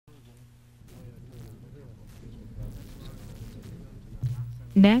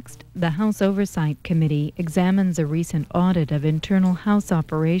Next, the House Oversight Committee examines a recent audit of internal House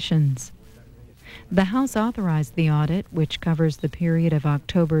operations. The House authorized the audit, which covers the period of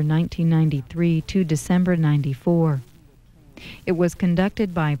October 1993 to December 94. It was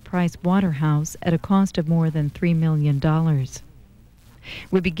conducted by Price Waterhouse at a cost of more than $3 million.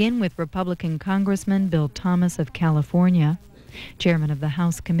 We begin with Republican Congressman Bill Thomas of California, chairman of the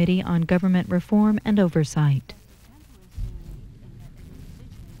House Committee on Government Reform and Oversight.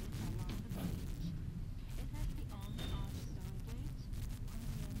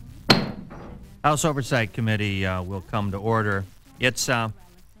 House Oversight Committee will come to order. It's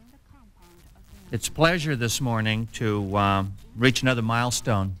pleasure this morning to reach another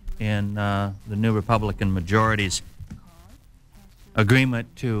milestone in the new Republican majority's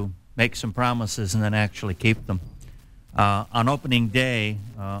agreement to make some promises and then actually keep them. On opening day,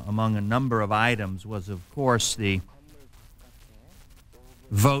 among a number of items was, of course, the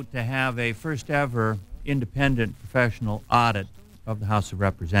vote to have a first ever independent professional audit of the House of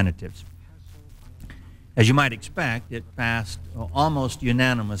Representatives. As you might expect, it passed almost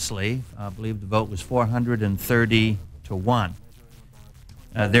unanimously. I believe the vote was 430 to 1.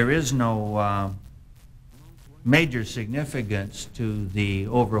 There is no major significance to the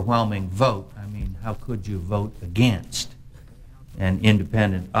overwhelming vote. I mean, how could you vote against an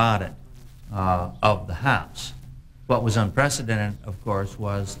independent audit of the House? What was unprecedented, of course,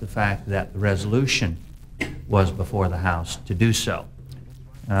 was the fact that the resolution was before the House to do so.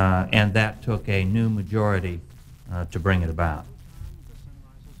 And that took a new majority to bring it about.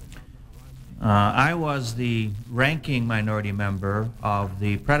 I was the ranking minority member of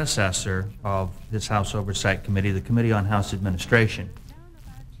the predecessor of this House Oversight Committee, the Committee on House Administration.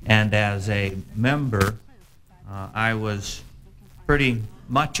 And as a member, I was pretty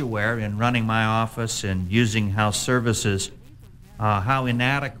much aware in running my office and using House services how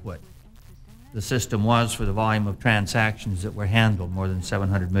inadequate the system was for the volume of transactions that were handled, more than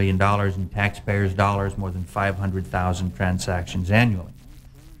 $700 million in taxpayers' dollars, more than 500,000 transactions annually.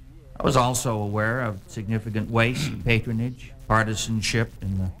 I was also aware of significant waste, patronage, partisanship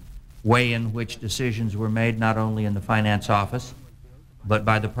in the way in which decisions were made, not only in the Finance Office, but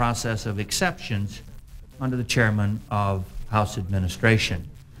by the process of exceptions under the chairman of House Administration,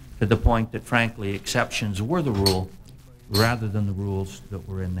 to the point that, frankly, exceptions were the rule rather than the rules that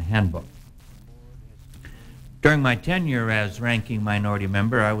were in the handbook. During my tenure as ranking minority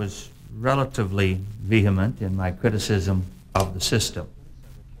member, I was relatively vehement in my criticism of the system.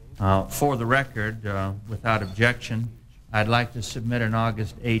 For the record, without objection, I'd like to submit an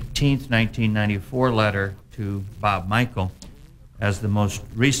August 18th, 1994 letter to Bob Michael as the most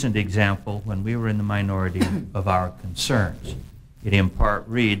recent example when we were in the minority of our concerns. It in part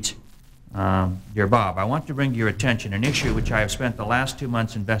reads, Dear Bob, I want to bring to your attention an issue which I have spent the last 2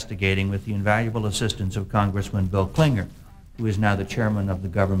 months investigating with the invaluable assistance of Congressman Bill Klinger, who is now the chairman of the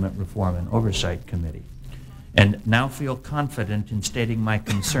Government Reform and Oversight Committee, and now feel confident in stating my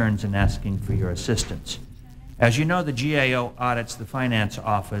concerns and asking for your assistance. As you know, the GAO audits the Finance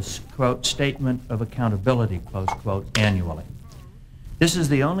Office, quote, statement of accountability, close quote, annually. This is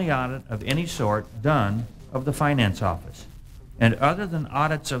the only audit of any sort done of the Finance Office. And other than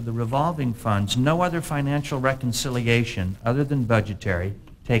audits of the revolving funds, no other financial reconciliation other than budgetary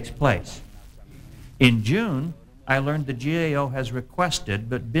takes place. In June, I learned the GAO has requested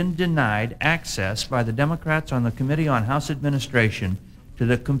but been denied access by the Democrats on the Committee on House Administration to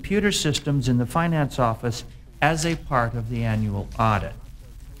the computer systems in the Finance Office as a part of the annual audit.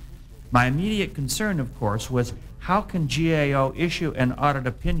 My immediate concern, of course, was how can GAO issue an audit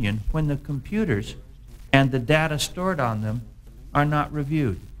opinion when the computers and the data stored on them are not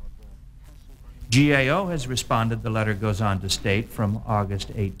reviewed? GAO has responded, the letter goes on to state, from August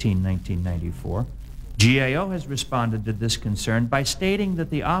 18, 1994. GAO has responded to this concern by stating that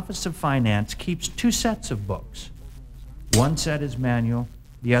the Office of Finance keeps 2 sets of books. One set is manual,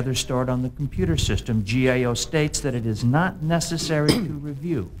 the other stored on the computer system. GAO states that it is not necessary to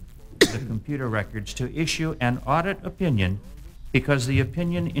review the computer records to issue an audit opinion because the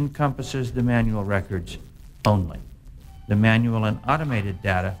opinion encompasses the manual records only. The manual and automated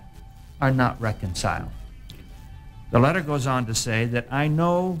data are not reconciled. The letter goes on to say that I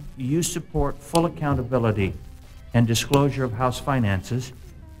know you support full accountability and disclosure of House finances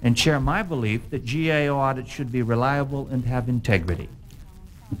and share my belief that GAO audits should be reliable and have integrity.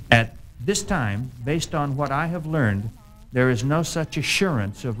 At this time, based on what I have learned, there is no such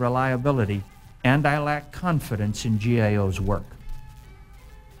assurance of reliability, and I lack confidence in GAO's work.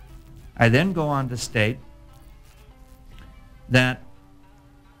 I then go on to state that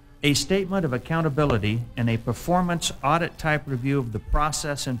a statement of accountability and a performance audit type review of the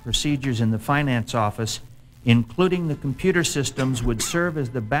process and procedures in the finance office, including the computer systems, would serve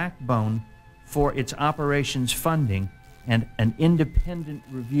as the backbone for its operations funding, and an independent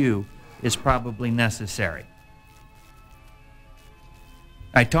review is probably necessary.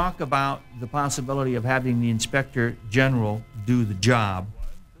 I talk about the possibility of having the Inspector General do the job,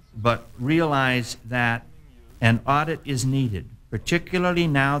 but realize that an audit is needed, particularly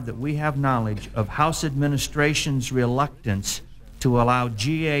now that we have knowledge of House administration's reluctance to allow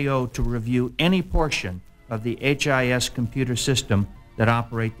GAO to review any portion of the HIS computer system that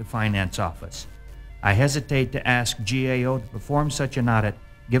operate the finance office. I hesitate to ask GAO to perform such an audit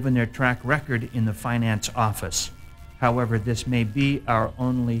given their track record in the finance office. However, this may be our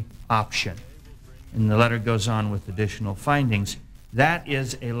only option. And the letter goes on with additional findings. That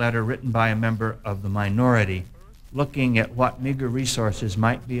is a letter written by a member of the minority looking at what meager resources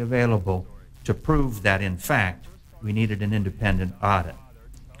might be available to prove that, in fact, we needed an independent audit.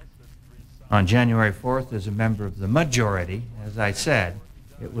 On January 4th, as a member of the majority, as I said,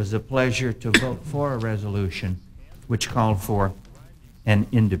 it was a pleasure to vote for a resolution which called for an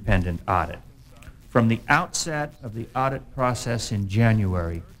independent audit. From the outset of the audit process in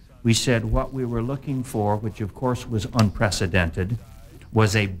January, we said what we were looking for, which of course was unprecedented,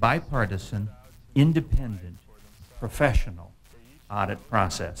 was a bipartisan, independent, professional audit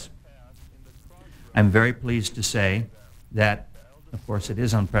process. I'm very pleased to say that, of course, it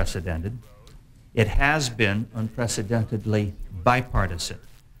is unprecedented. It has been unprecedentedly bipartisan.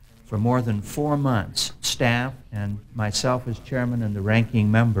 For more than 4 months, staff and myself as chairman and the ranking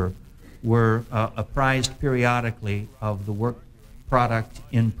member were apprised periodically of the work product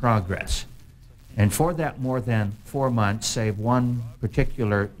in progress. And for that more than 4 months, save one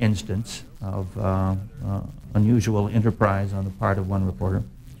particular instance of unusual enterprise on the part of one reporter,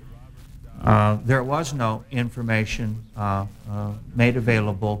 there was no information made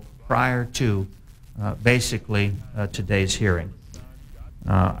available prior to basically today's hearing.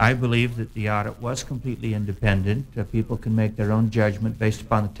 I believe that the audit was completely independent. People can make their own judgment based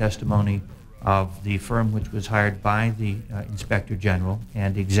upon the testimony of the firm which was hired by the Inspector General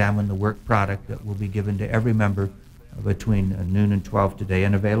and examine the work product that will be given to every member between noon and 12 today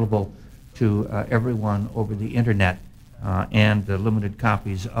and available to everyone over the internet, and limited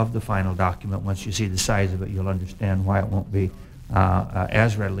copies of the final document. Once you see the size of it, you'll understand why it won't be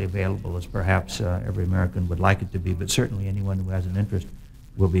as readily available as perhaps every American would like it to be, but certainly anyone who has an interest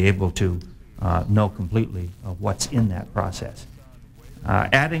will be able to know completely what's in that process.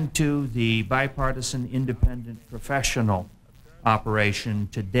 Adding to the bipartisan, independent, professional operation,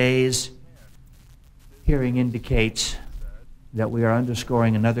 today's hearing indicates that we are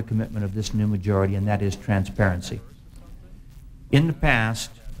underscoring another commitment of this new majority, and that is transparency. In the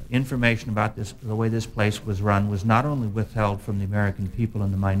past, information about this, the way this place was run, was not only withheld from the American people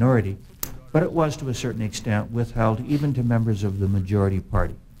and the minority, but it was to a certain extent withheld even to members of the majority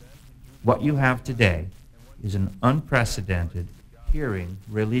party. What you have today is an unprecedented hearing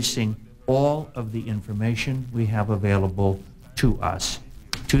releasing all of the information we have available to us,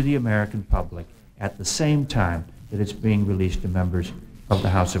 to the American public, at the same time that it's being released to members of the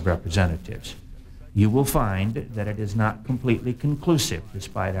House of Representatives. You will find that it is not completely conclusive,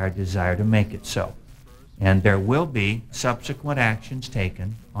 despite our desire to make it so. And there will be subsequent actions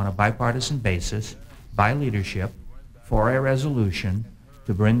taken on a bipartisan basis by leadership for a resolution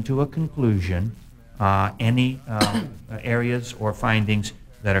to bring to a conclusion any areas or findings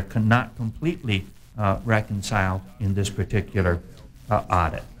that are not completely reconciled in this particular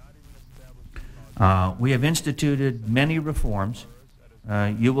audit. We have instituted many reforms.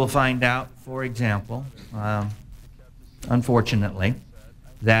 You will find out, for example, unfortunately,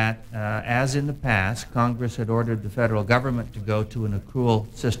 that as in the past, Congress had ordered the federal government to go to an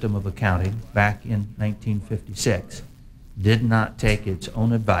accrual system of accounting back in 1956, did not take its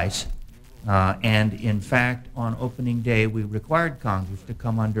own advice, and in fact, on opening day, we required Congress to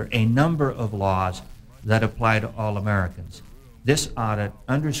come under a number of laws that apply to all Americans. This audit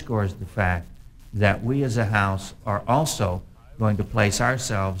underscores the fact that we as a House are also going to place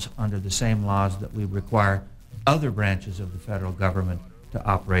ourselves under the same laws that we require other branches of the federal government to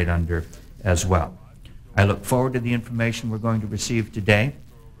operate under as well. I look forward to the information we're going to receive today.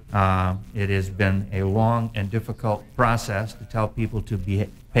 It has been a long and difficult process to tell people to be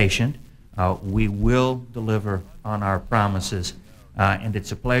patient. We will deliver on our promises, and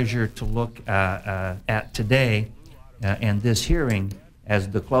it's a pleasure to look at today and this hearing as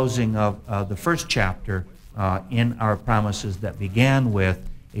the closing of the first chapter in our promises that began with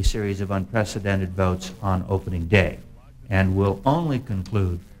a series of unprecedented votes on opening day, and will only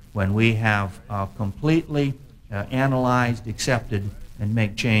conclude when we have completely analyzed, accepted, and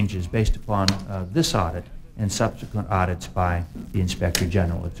make changes based upon this audit and subsequent audits by the Inspector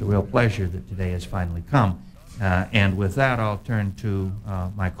General. It's a real pleasure that today has finally come. And with that, I'll turn to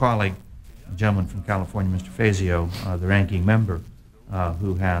my colleague, the gentleman from California, Mr. Fazio, the ranking member,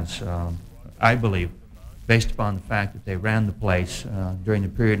 who has, I believe, based upon the fact that they ran the place during the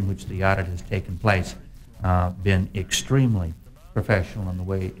period in which the audit has taken place, been extremely professional in the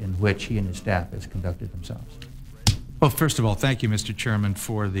way in which he and his staff has conducted themselves. Well, first of all, thank you, Mr. Chairman,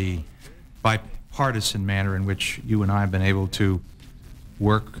 for the bipartisan manner in which you and I have been able to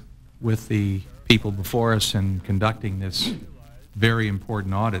work with the people before us in conducting this very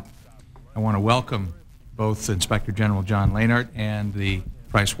important audit. I want to welcome both Inspector General John Lehnart and the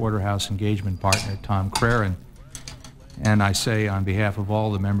Pricewaterhouse engagement partner, Tom Crarin. And I say on behalf of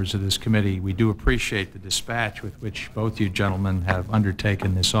all the members of this committee, we do appreciate the dispatch with which both you gentlemen have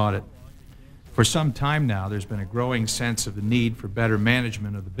undertaken this audit. For some time now, there's been a growing sense of the need for better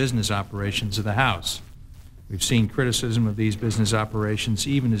management of the business operations of the House. We've seen criticism of these business operations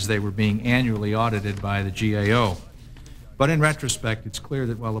even as they were being annually audited by the GAO. But in retrospect, it's clear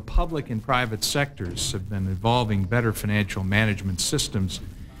that while the public and private sectors have been evolving better financial management systems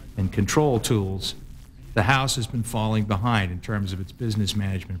and control tools, the House has been falling behind in terms of its business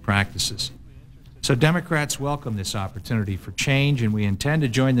management practices. So Democrats welcome this opportunity for change, and we intend to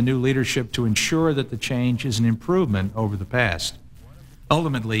join the new leadership to ensure that the change is an improvement over the past.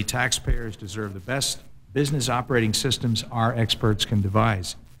 Ultimately, taxpayers deserve the best business operating systems our experts can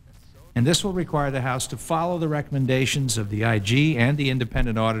devise. And this will require the House to follow the recommendations of the IG and the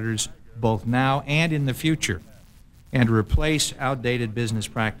independent auditors both now and in the future, and to replace outdated business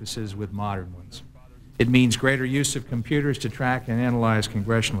practices with modern ones. It means greater use of computers to track and analyze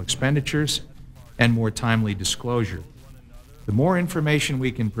congressional expenditures and more timely disclosure. The more information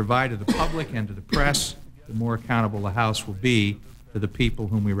we can provide to the public and to the press, the more accountable the House will be to the people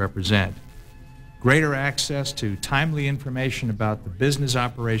whom we represent. Greater access to timely information about the business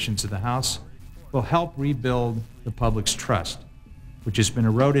operations of the House will help rebuild the public's trust, which has been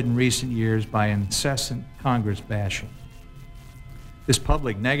eroded in recent years by incessant Congress bashing. This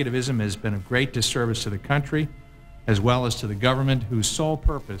public negativism has been of great disservice to the country, as well as to the government, whose sole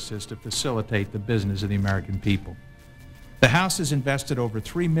purpose is to facilitate the business of the American people. The House has invested over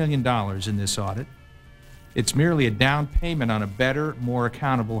 $3 million in this audit. It's merely a down payment on a better, more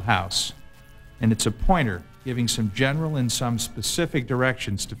accountable House, and it's a pointer giving some general and some specific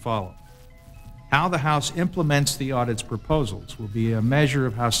directions to follow. How the House implements the audit's proposals will be a measure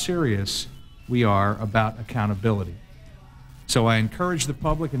of how serious we are about accountability. So I encourage the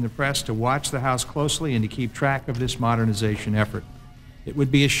public and the press to watch the House closely and to keep track of this modernization effort. It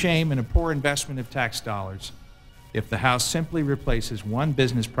would be a shame and a poor investment of tax dollars if the House simply replaces one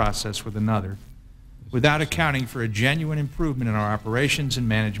business process with another without accounting for a genuine improvement in our operations and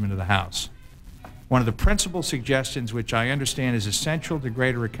management of the House. One of the principal suggestions, which I understand is essential to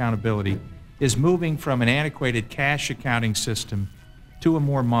greater accountability, is moving from an antiquated cash accounting system to a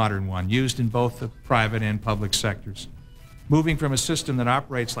more modern one used in both the private and public sectors. Moving from a system that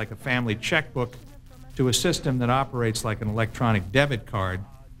operates like a family checkbook to a system that operates like an electronic debit card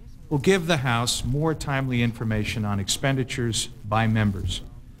will give the House more timely information on expenditures by members,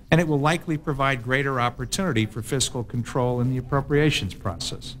 and it will likely provide greater opportunity for fiscal control in the appropriations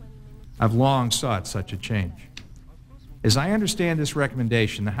process. I've long sought such a change. As I understand this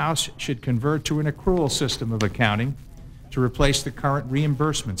recommendation, the House should convert to an accrual system of accounting to replace the current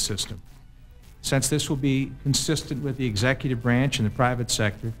reimbursement system. Since this will be consistent with the executive branch and the private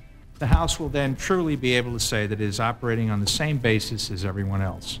sector, the House will then truly be able to say that it is operating on the same basis as everyone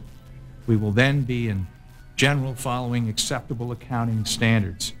else. We will then be in general following acceptable accounting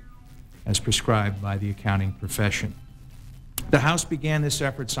standards as prescribed by the accounting profession. The House began this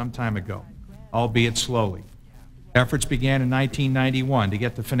effort some time ago, albeit slowly. Efforts began in 1991 to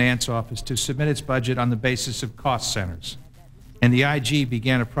get the Finance Office to submit its budget on the basis of cost centers. And the IG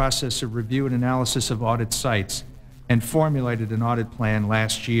began a process of review and analysis of audit sites and formulated an audit plan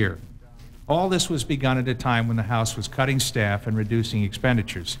last year. All this was begun at a time when the House was cutting staff and reducing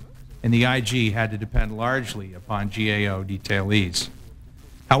expenditures, and the IG had to depend largely upon GAO detailees.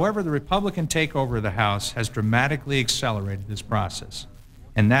 However, the Republican takeover of the House has dramatically accelerated this process,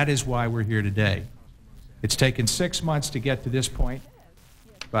 and that is why we're here today. It's taken 6 months to get to this point,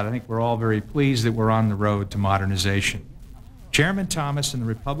 but I think we're all very pleased that we're on the road to modernization. Chairman Thomas and the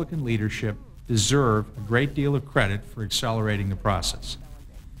Republican leadership deserve a great deal of credit for accelerating the process.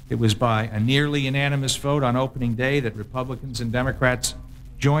 It was by a nearly unanimous vote on opening day that Republicans and Democrats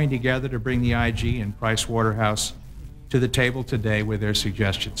joined together to bring the IG and Pricewaterhouse to the table today with their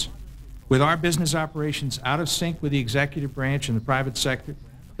suggestions. With our business operations out of sync with the executive branch and the private sector,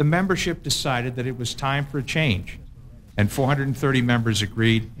 the membership decided that it was time for a change, and 430 members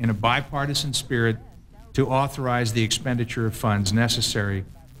agreed in a bipartisan spirit to authorize the expenditure of funds necessary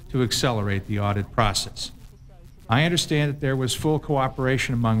to accelerate the audit process. I understand that there was full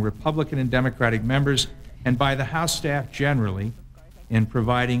cooperation among Republican and Democratic members and by the House staff generally in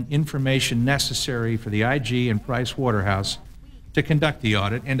providing information necessary for the IG and Price Waterhouse to conduct the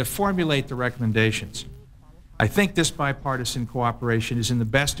audit and to formulate the recommendations. I think this bipartisan cooperation is in the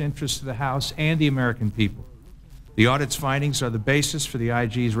best interest of the House and the American people. The audit's findings are the basis for the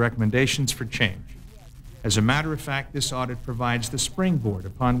IG's recommendations for change. As a matter of fact, this audit provides the springboard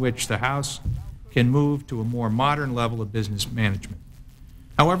upon which the House can move to a more modern level of business management.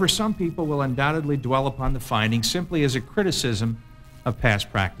 However, some people will undoubtedly dwell upon the findings simply as a criticism of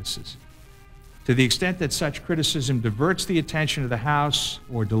past practices. To the extent that such criticism diverts the attention of the House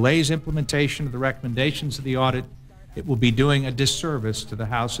or delays implementation of the recommendations of the audit, it will be doing a disservice to the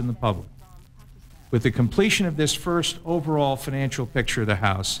House and the public. With the completion of this first overall financial picture of the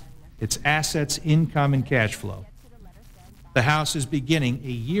House, its assets, income, and cash flow, the House is beginning a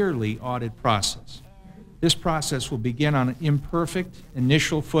yearly audit process. This process will begin on an imperfect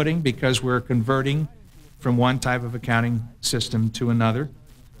initial footing because we're converting from one type of accounting system to another,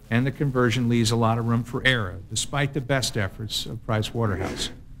 and the conversion leaves a lot of room for error, despite the best efforts of Price Waterhouse.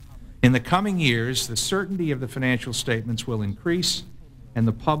 In the coming years, the certainty of the financial statements will increase, and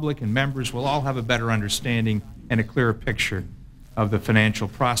the public and members will all have a better understanding and a clearer picture of the financial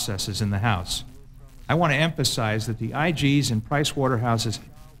processes in the House. I want to emphasize that the IG's and Price Waterhouse's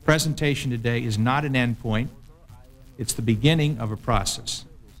presentation today is not an end point. It's the beginning of a process.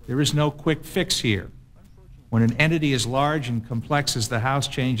 There is no quick fix here. When an entity as large and complex as the House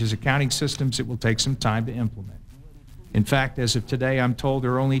changes accounting systems, it will take some time to implement. In fact, as of today, I'm told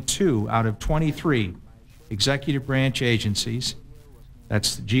there are only 2 out of 23 executive branch agencies,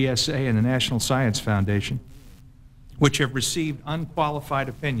 that's the GSA and the National Science Foundation, which have received unqualified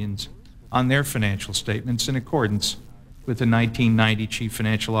opinions on their financial statements in accordance with the 1990 Chief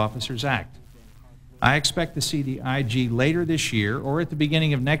Financial Officers Act. I expect to see the IG later this year or at the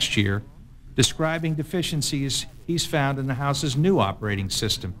beginning of next year describing deficiencies he's found in the House's new operating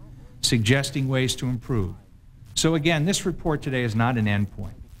system, suggesting ways to improve. So again, this report today is not an end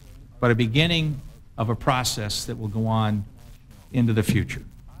point, but a beginning of a process that will go on into the future.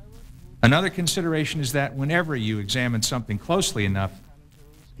 Another consideration is that whenever you examine something closely enough,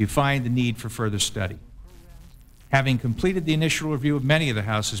 you find the need for further study. Having completed the initial review of many of the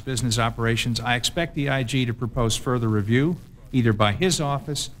House's business operations, I expect the IG to propose further review, either by his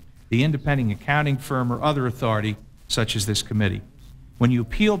office, the independent accounting firm, or other authority, such as this committee. When you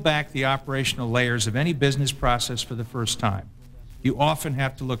peel back the operational layers of any business process for the first time, you often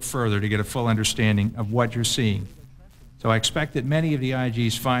have to look further to get a full understanding of what you're seeing. So I expect that many of the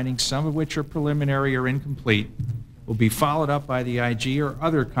IG's findings, some of which are preliminary or incomplete, will be followed up by the IG or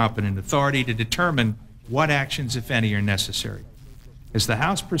other competent authority to determine what actions, if any, are necessary. As the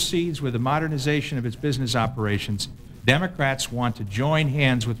House proceeds with the modernization of its business operations, Democrats want to join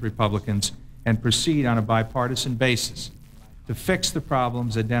hands with Republicans and proceed on a bipartisan basis to fix the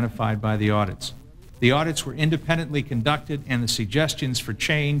problems identified by the audits. The audits were independently conducted, and the suggestions for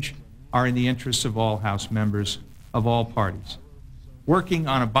change are in the interests of all House members of all parties. Working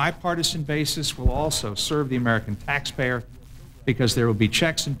on a bipartisan basis will also serve the American taxpayer because there will be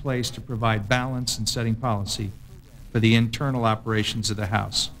checks in place to provide balance in setting policy for the internal operations of the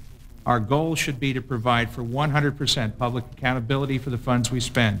House. Our goal should be to provide for 100% public accountability for the funds we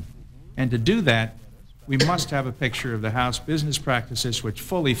spend. And to do that, we must have a picture of the House business practices which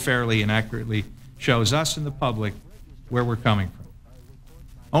fully, fairly, and accurately shows us and the public where we're coming from.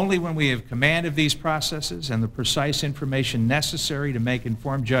 Only when we have command of these processes and the precise information necessary to make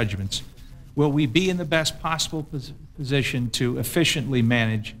informed judgments will we be in the best possible position to efficiently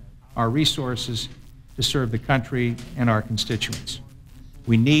manage our resources to serve the country and our constituents.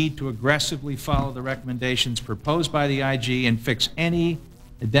 We need to aggressively follow the recommendations proposed by the IG and fix any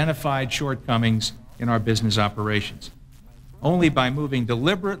identified shortcomings in our business operations. Only by moving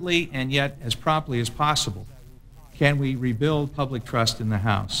deliberately and yet as promptly as possible can we rebuild public trust in the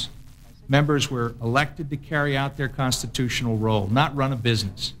House. Members were elected to carry out their constitutional role, not run a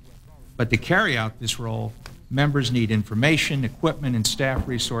business. But to carry out this role, members need information, equipment, and staff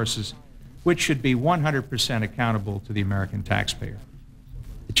resources, which should be 100% accountable to the American taxpayer.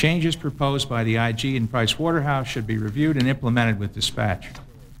 The changes proposed by the IG and Price Waterhouse should be reviewed and implemented with dispatch,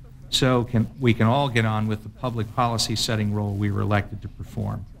 so we can all get on with the public policy setting role we were elected to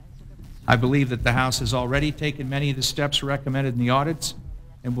perform. I believe that the House has already taken many of the steps recommended in the audits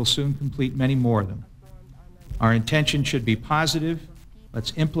and will soon complete many more of them. Our intention should be positive.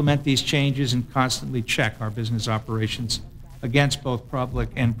 Let's implement these changes and constantly check our business operations against both public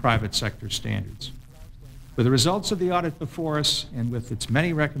and private sector standards. With the results of the audit before us and with its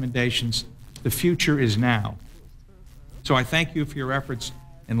many recommendations, the future is now. So I thank you for your efforts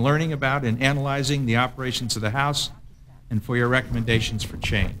in learning about and analyzing the operations of the House and for your recommendations for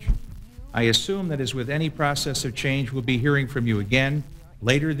change. I assume that as with any process of change, we'll be hearing from you again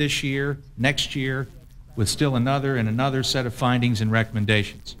later this year, next year, with still another and another set of findings and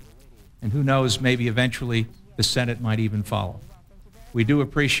recommendations. And who knows, maybe eventually the Senate might even follow. We do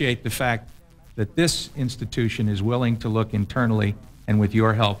appreciate the fact that this institution is willing to look internally, and with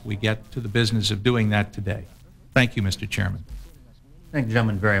your help, we get to the business of doing that today. Thank you, Mr. Chairman. Thank you,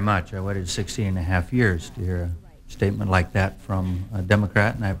 gentlemen, very much. I waited 16.5 years to hear a statement like that from a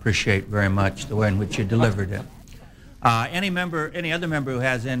Democrat, and I appreciate very much the way in which you delivered it. Any other member who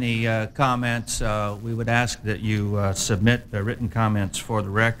has any comments, we would ask that you submit written comments for the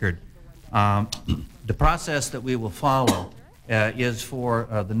record. The process that we will follow is for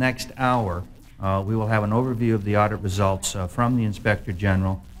the next hour. We will have an overview of the audit results from the Inspector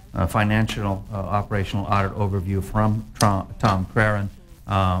General, financial operational audit overview from Tom Craran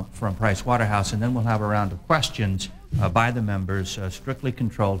from Price Waterhouse, and then we'll have a round of questions by the members, strictly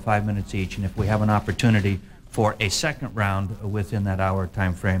controlled, 5 minutes each, and if we have an opportunity for a second round within that hour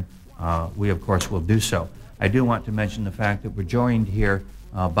time frame, we of course will do so. I do want to mention the fact that we're joined here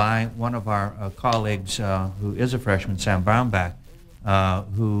by one of our colleagues who is a freshman, Sam Brownback,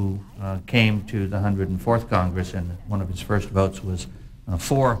 who came to the 104th Congress, and one of his first votes was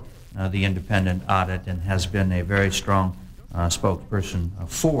for the independent audit, and has been a very strong spokesperson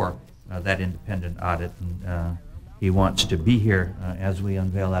for that independent audit. And he wants to be here as we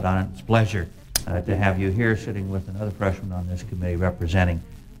unveil that audit. It's a pleasure to have you here sitting with another freshman on this committee representing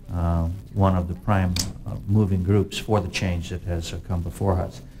one of the prime moving groups for the change that has come before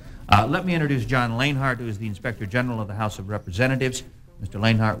us. Let me introduce John Lanehart, who is the Inspector General of the House of Representatives. Mr.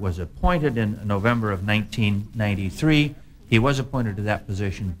 Lanehart was appointed in November of 1993. He was appointed to that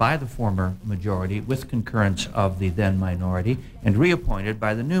position by the former majority with concurrence of the then minority, and reappointed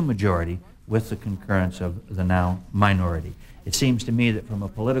by the new majority with the concurrence of the now minority. It seems to me that from a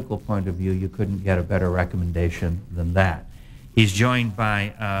political point of view, you couldn't get a better recommendation than that. He's joined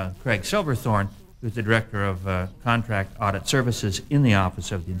by Craig Silverthorne, who's the Director of Contract Audit Services in the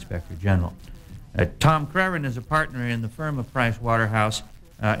Office of the Inspector General. Tom Craran is a partner in the firm of Price Waterhouse,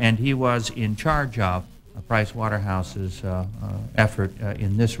 and he was in charge of Price Waterhouse's effort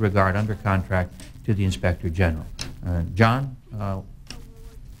in this regard under contract to the Inspector General. John,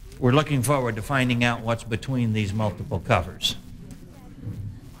 we're looking forward to finding out what's between these multiple covers.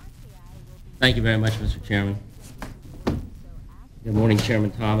 Thank you very much, Mr. Chairman. Good morning,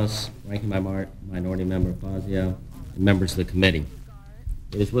 Chairman Thomas, Ranking Minority Member Fazio, and members of the committee.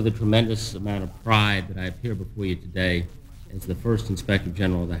 It is with a tremendous amount of pride that I appear before you today as the first Inspector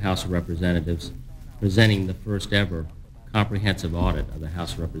General of the House of Representatives, presenting the first ever comprehensive audit of the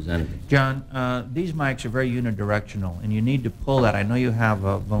House of Representatives. John, these mics are very unidirectional, and you need to pull that. I know you have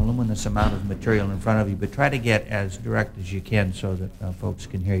a voluminous amount of material in front of you, but try to get as direct as you can so that folks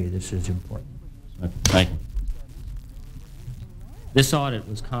can hear you. This is important. Thank you. This audit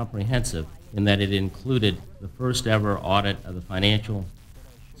was comprehensive in that it included the first ever audit of the financial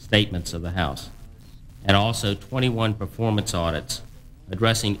statements of the House, and also 21 performance audits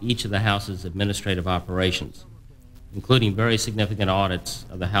addressing each of the House's administrative operations, including very significant audits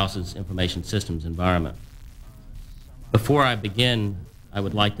of the House's information systems environment. Before I begin, I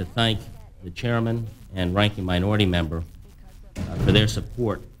would like to thank the Chairman and Ranking Minority Member for their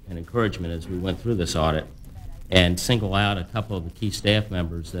support and encouragement as we went through this audit, and single out a couple of the key staff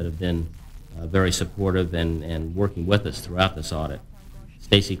members that have been very supportive and working with us throughout this audit.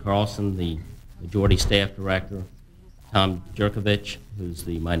 Stacy Carlson, the Majority Staff Director, Tom Jerkovich, who's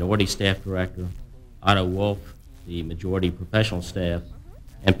the Minority Staff Director, Otto Wolf, the Majority Professional Staff,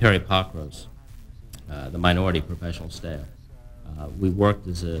 and Perry Pakros, the Minority Professional Staff. We worked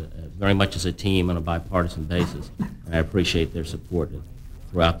as very much as a team on a bipartisan basis, and I appreciate their support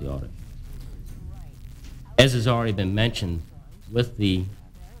throughout the audit. As has already been mentioned, with the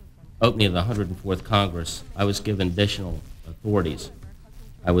opening of the 104th Congress, I was given additional authorities.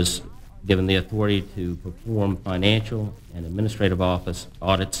 I was given the authority to perform financial and administrative office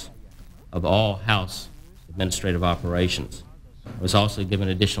audits of all House administrative operations. I was also given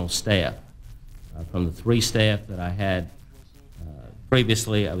additional staff. From the 3 staff that I had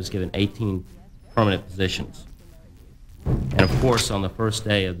previously, I was given 18 permanent positions. And of course, on the first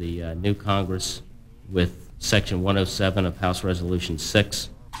day of the new Congress, with Section 107 of House Resolution 6,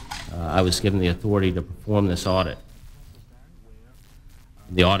 I was given the authority to perform this audit.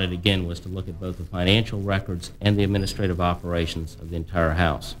 The audit, again, was to look at both the financial records and the administrative operations of the entire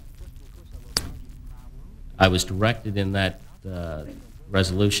House. I was directed in that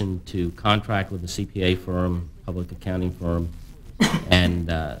resolution to contract with a CPA firm, public accounting firm, and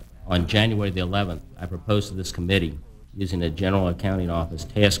on January the 11th, I proposed to this committee, using a General Accounting Office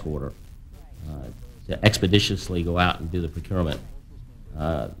task order, to expeditiously go out and do the procurement.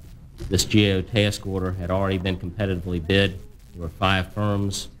 This GAO task order had already been competitively bid. There were 5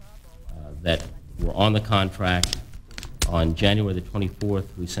 firms that were on the contract. On January the 24th,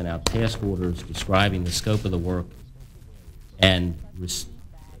 we sent out task orders describing the scope of the work and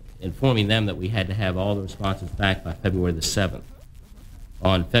informing them that we had to have all the responses back by February the 7th.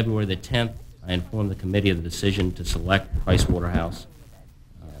 On February the 10th, I informed the committee of the decision to select Pricewaterhouse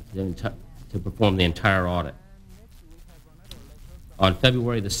to perform the entire audit. On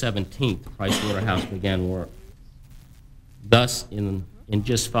February the 17th, Pricewaterhouse began work. Thus, in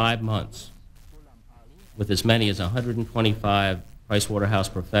just 5 months, with as many as 125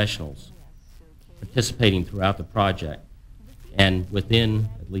 Pricewaterhouse professionals participating throughout the project, and within,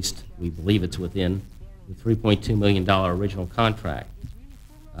 at least we believe it's within, the $3.2 million original contract,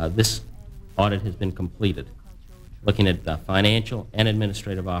 this audit has been completed, looking at the financial and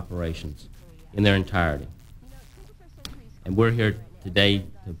administrative operations in their entirety. And we're here today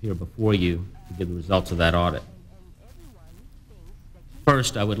to appear before you to give the results of that audit.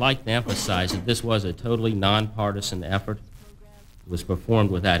 First, I would like to emphasize that this was a totally nonpartisan effort. It was performed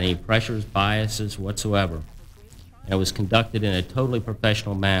without any pressures, biases whatsoever, and it was conducted in a totally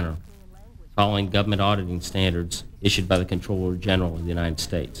professional manner, following government auditing standards issued by the Comptroller General of the United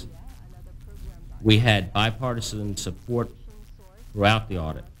States. We had bipartisan support throughout the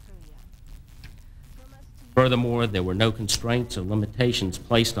audit. Furthermore, there were no constraints or limitations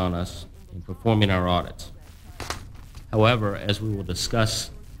placed on us in performing our audits. However, as we will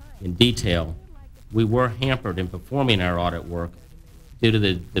discuss in detail, we were hampered in performing our audit work due to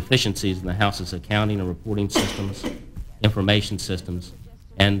the deficiencies in the House's accounting and reporting systems, information systems,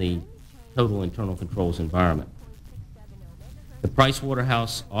 and the total internal controls environment. The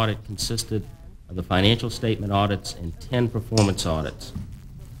Pricewaterhouse audit consisted of the financial statement audits and 10 performance audits.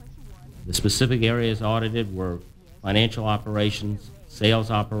 The specific areas audited were financial operations, sales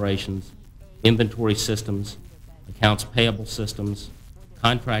operations, inventory systems, accounts payable systems,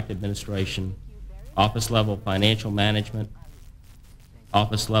 contract administration, office-level financial management,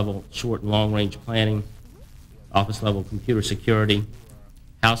 office-level short and long-range planning, office-level computer security,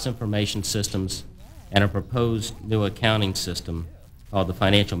 house information systems, and a proposed new accounting system called the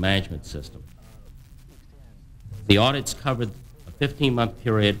financial management system. The audits covered a 15-month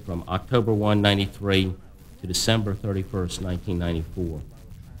period from October 1, 1993 to December 31st, 1994.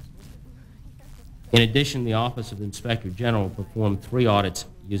 In addition, the Office of the Inspector General performed 3 audits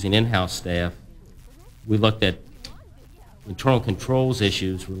using in-house staff. We looked at internal controls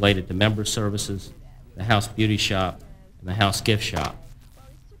issues related to member services, the House Beauty Shop, and the House Gift Shop.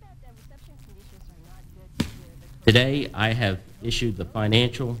 Today, I have issued the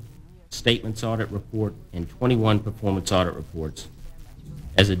financial statements audit report and 21 performance audit reports,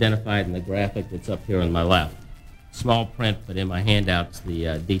 as identified in the graphic that's up here on my left. Small print, but in my handouts,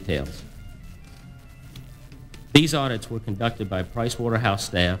 the details. These audits were conducted by Pricewaterhouse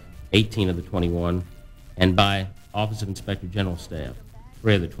staff, 18 of the 21, and by Office of Inspector General staff,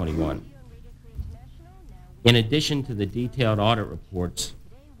 3 of the 21. In addition to the detailed audit reports,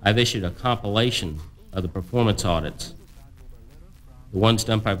 I've issued a compilation of the performance audits, the ones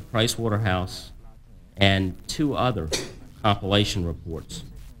done by Pricewaterhouse, and 2 other compilation reports.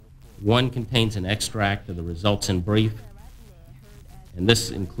 One contains an extract of the results in brief, and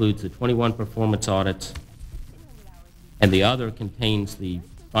this includes the 21 performance audits, and the other contains the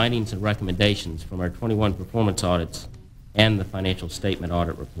findings and recommendations from our 21 performance audits and the financial statement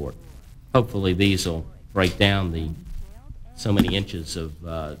audit report. Hopefully these will break down the so many inches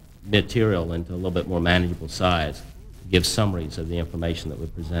of material into a little bit more manageable size, give summaries of the information that we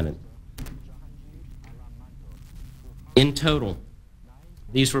presented. In total,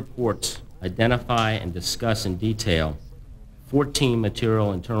 these reports identify and discuss in detail 14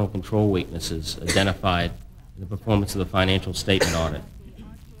 material internal control weaknesses identified in the performance of the financial statement audit,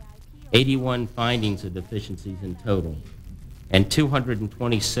 81 findings of deficiencies in total, and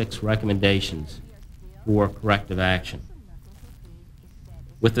 226 recommendations for corrective action.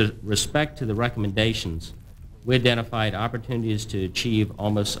 With respect to the recommendations, we identified opportunities to achieve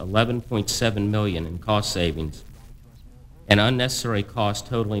almost $11.7 million in cost savings and unnecessary costs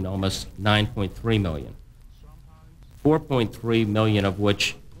totaling almost $9.3 million, $4.3 million of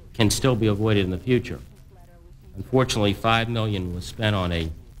which can still be avoided in the future. Unfortunately, $5 million was spent on a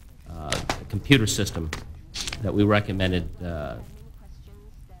computer system that we recommended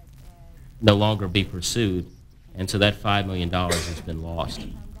no longer be pursued, and so that $5 million has been lost.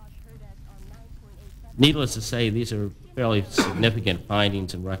 Needless to say, these are fairly significant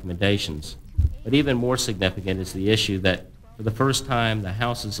findings and recommendations, but even more significant is the issue that for the first time, the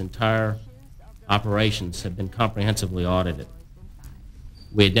House's entire operations have been comprehensively audited.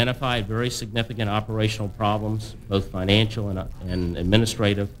 We identified very significant operational problems, both financial and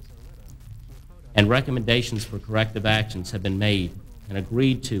administrative, and recommendations for corrective actions have been made and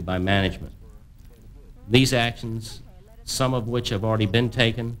agreed to by management. These actions, some of which have already been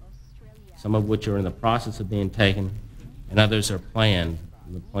taken, some of which are in the process of being taken, and others are planned,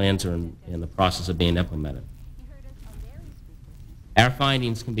 and the plans are in the process of being implemented. Our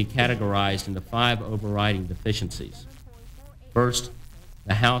findings can be categorized into 5 overriding deficiencies. First,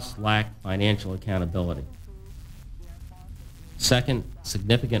 the House lacked financial accountability. Second,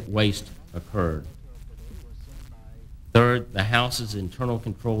 significant waste occurred. Third, the House's internal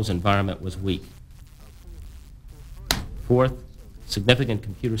controls environment was weak. Fourth, significant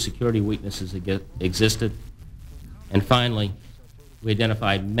computer security weaknesses existed. And finally, we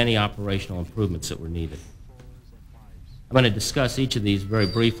identified many operational improvements that were needed. I'm going to discuss each of these very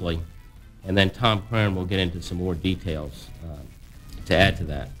briefly, and then Tom Kern will get into some more details to add to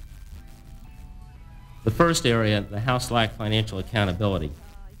that. The first area, the House lacked financial accountability.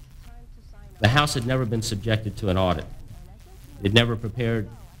 The House had never been subjected to an audit. It had never prepared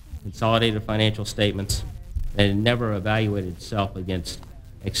consolidated financial statements, and it had never evaluated itself against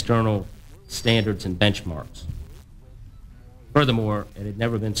external standards and benchmarks. Furthermore, it had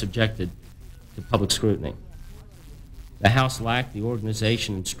never been subjected to public scrutiny. The House lacked the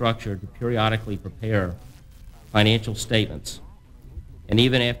organization and structure to periodically prepare financial statements, and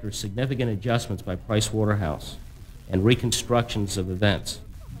even after significant adjustments by Pricewaterhouse and reconstructions of events,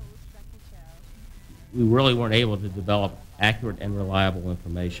 we really weren't able to develop accurate and reliable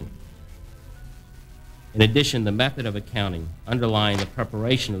information. In addition, the method of accounting underlying the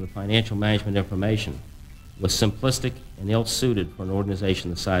preparation of the financial management information was simplistic and ill-suited for an organization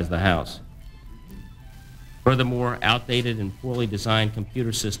the size of the House. Furthermore, outdated and poorly designed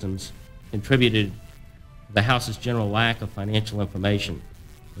computer systems contributed to the House's general lack of financial information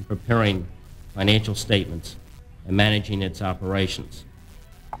in preparing financial statements and managing its operations.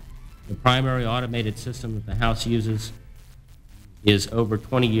 The primary automated system that the House uses is over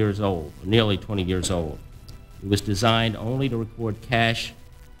 20 years old, or nearly 20 years old. It was designed only to record cash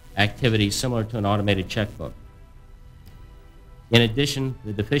activities similar to an automated checkbook. In addition,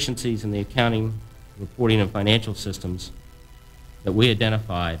 the deficiencies in the accounting, reporting, and financial systems that we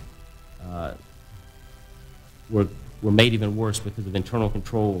identified were made even worse because of internal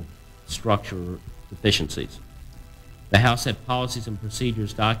control structure deficiencies. The House had policies and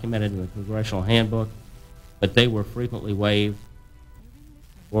procedures documented in the Congressional Handbook, but they were frequently waived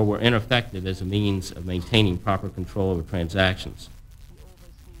or were ineffective as a means of maintaining proper control over transactions.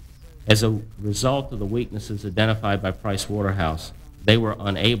 As a result of the weaknesses identified by Pricewaterhouse, they were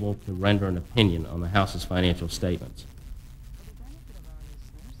unable to render an opinion on the House's financial statements.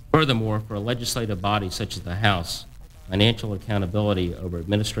 Furthermore, for a legislative body such as the House, financial accountability over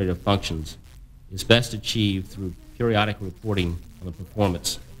administrative functions is best achieved through periodic reporting on the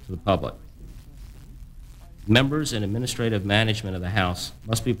performance to the public. Members and administrative management of the House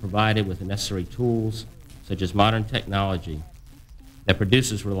must be provided with the necessary tools, such as modern technology, that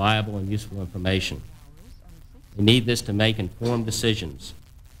produces reliable and useful information. They need this to make informed decisions,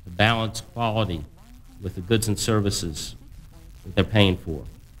 to balance quality with the goods and services that they're paying for.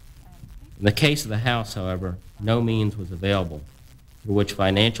 In the case of the House, however, no means was available through which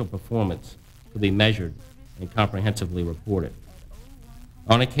financial performance could be measured and comprehensively reported.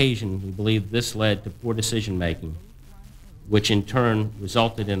 On occasion, we believe this led to poor decision-making, which in turn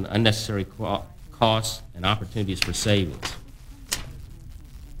resulted in unnecessary costs and opportunities for savings.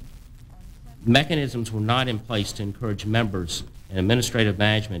 Mechanisms were not in place to encourage members and administrative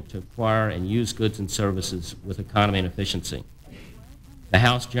management to acquire and use goods and services with economy and efficiency. The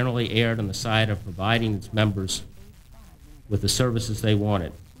House generally erred on the side of providing its members with the services they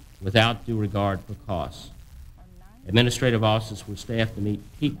wanted without due regard for costs. Administrative offices were staffed to meet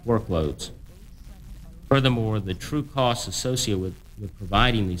peak workloads. Furthermore, the true costs associated with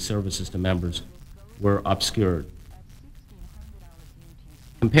providing these services to members were obscured.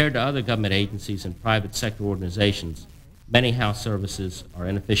 Compared to other government agencies and private sector organizations, many House services are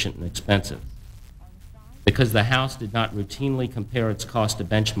inefficient and expensive. Because the House did not routinely compare its cost to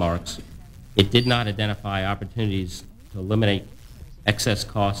benchmarks, it did not identify opportunities to eliminate excess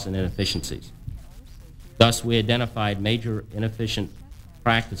costs and inefficiencies. Thus, we identified major inefficient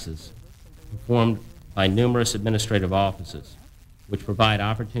practices performed by numerous administrative offices, which provide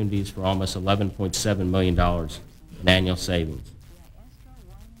opportunities for almost $11.7 million in annual savings.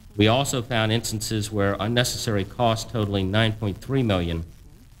 We also found instances where unnecessary costs totaling $9.3 million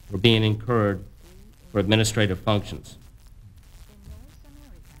were being incurred for administrative functions.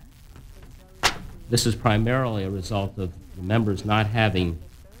 This is primarily a result of the members not having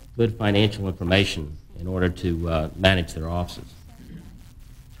good financial information in order to manage their offices.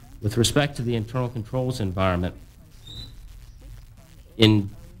 With respect to the internal controls environment, in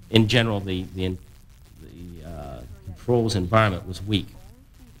general, the controls environment was weak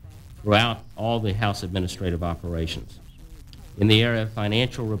throughout all the House administrative operations. In the area of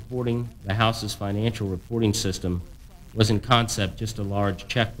financial reporting, the House's financial reporting system was in concept just a large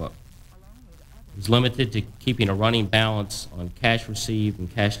checkbook. It was limited to keeping a running balance on cash received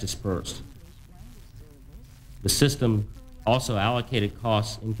and cash dispersed. The system also allocated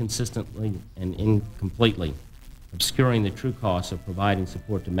costs inconsistently and incompletely, obscuring the true costs of providing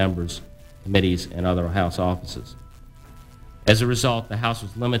support to members, committees, and other House offices. As a result, the House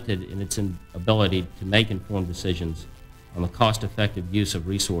was limited in its ability to make informed decisions on the cost-effective use of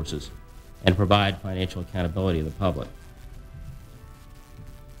resources and provide financial accountability to the public.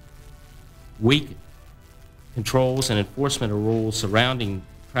 Weak controls and enforcement of rules surrounding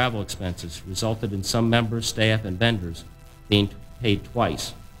travel expenses resulted in some members, staff, and vendors being paid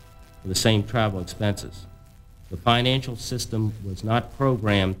twice for the same travel expenses. The financial system was not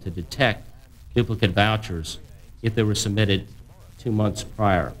programmed to detect duplicate vouchers if they were submitted 2 months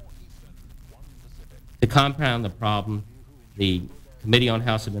prior. To compound the problem, the Committee on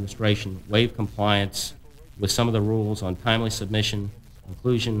House Administration waived compliance with some of the rules on timely submission,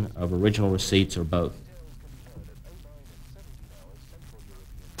 inclusion of original receipts, or both.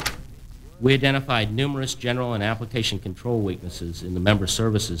 We identified numerous general and application control weaknesses in the member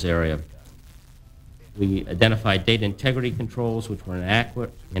services area. We identified data integrity controls which were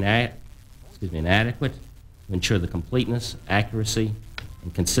inadequate to ensure the completeness, accuracy,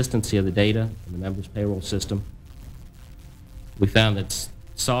 and consistency of the data in the members' payroll system. We found that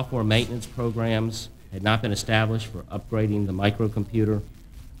software maintenance programs had not been established for upgrading the microcomputer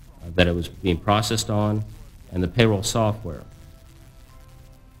that it was being processed on and the payroll software.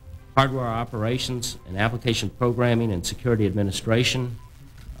 Hardware operations and application programming and security administration,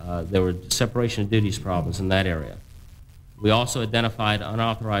 there were separation of duties problems in that area. We also identified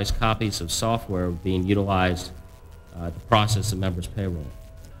unauthorized copies of software being utilized to process the members' payroll.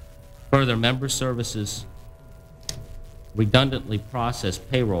 Further, member services redundantly processed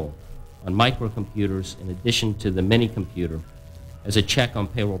payroll on microcomputers in addition to the mini computer as a check on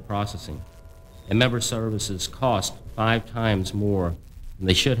payroll processing. And member services cost 5 times more than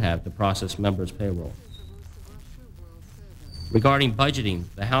they should have to process members' payroll. Regarding budgeting,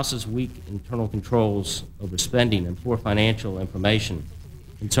 the House's weak internal controls over spending and poor financial information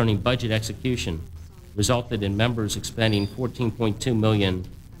concerning budget execution resulted in members expending $14.2 million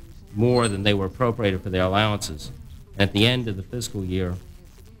more than they were appropriated for their allowances. And at the end of the fiscal year,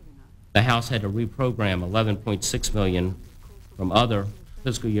 the House had to reprogram $11.6 million from other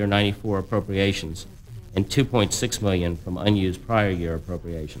fiscal year 94 appropriations and $2.6 million from unused prior year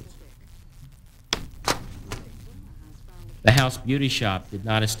appropriations. The House Beauty Shop did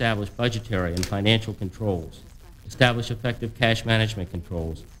not establish budgetary and financial controls, establish effective cash management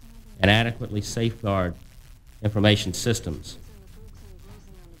controls, and adequately safeguard information systems.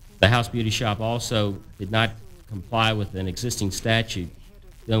 The House Beauty Shop also did not comply with an existing statute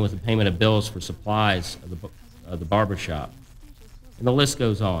dealing with the payment of bills for supplies of the barber shop. And the list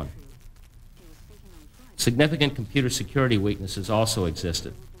goes on. Significant computer security weaknesses also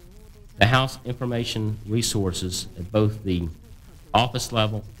existed. The House information resources at both the office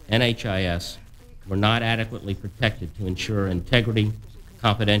level and HIS were not adequately protected to ensure integrity,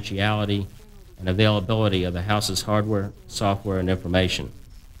 confidentiality, and availability of the House's hardware, software, and information.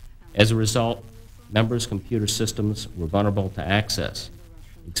 As a result, members' computer systems were vulnerable to access,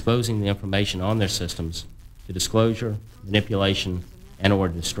 exposing the information on their systems to disclosure, manipulation, and/or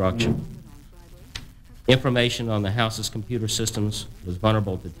destruction. Information on the House's computer systems was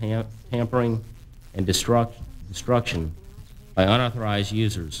vulnerable to tampering and destruction by unauthorized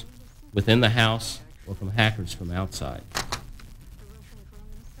users within the House or from hackers from outside.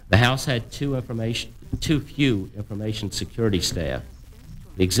 The House had too few information security staff.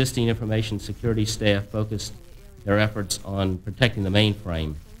 The existing information security staff focused their efforts on protecting the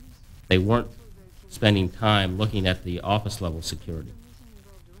mainframe. They weren't spending time looking at the office level security.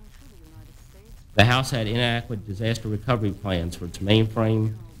 The House had inadequate disaster recovery plans for its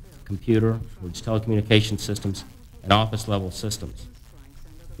mainframe, computer, for its telecommunications systems, and office level systems.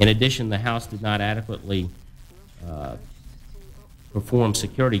 In addition, the House did not adequately perform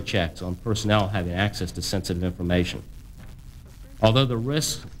security checks on personnel having access to sensitive information. Although the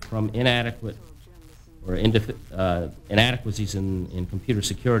risks from inadequate or inadequacies in computer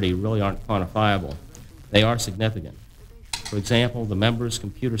security really aren't quantifiable, they are significant. For example, the members'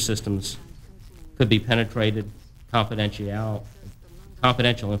 computer systems could be penetrated, confidential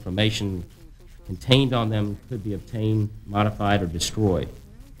information contained on them could be obtained, modified, or destroyed.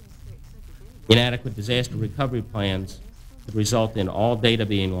 Inadequate disaster recovery plans could result in all data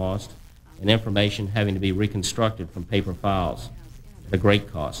being lost and information having to be reconstructed from paper files at a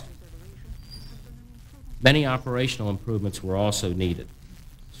great cost. Many operational improvements were also needed.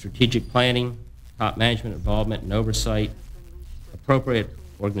 Strategic planning, top management involvement and oversight, appropriate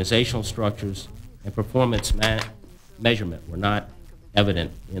organizational structures, and performance measurement were not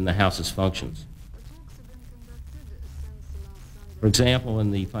evident in the House's functions. For example,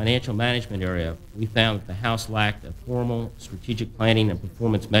 in the financial management area, we found that the House lacked a formal strategic planning and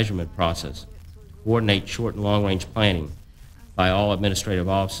performance measurement process to coordinate short and long-range planning by all administrative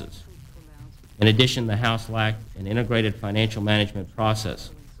offices. In addition, the House lacked an integrated financial management process,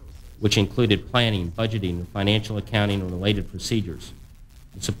 which included planning, budgeting, and financial accounting and related procedures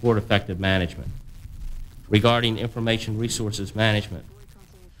to support effective management. Regarding information resources management,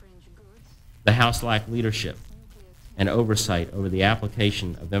 the House lacked leadership and oversight over the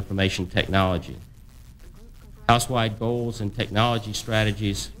application of information technology. House-wide goals and technology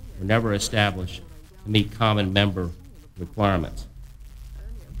strategies were never established to meet common member requirements.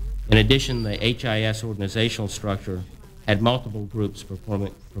 In addition, the HIS organizational structure had multiple groups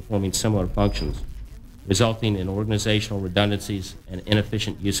performing similar functions, resulting in organizational redundancies and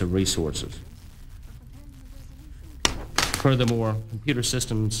inefficient use of resources. Furthermore, computer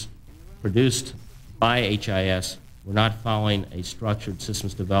systems produced by HIS were not following a structured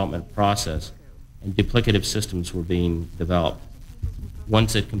systems development process, and duplicative systems were being developed,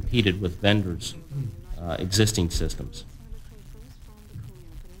 ones that competed with vendors' existing systems.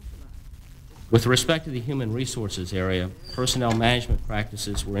 With respect to the human resources area, personnel management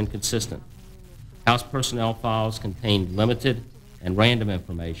practices were inconsistent. House personnel files contained limited and random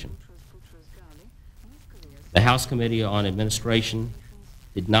information. The House Committee on Administration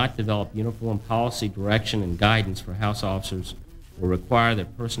did not develop uniform policy direction and guidance for House officers or require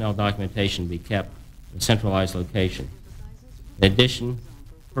that personnel documentation be kept in a centralized location. In addition,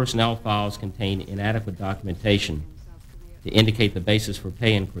 personnel files contain inadequate documentation to indicate the basis for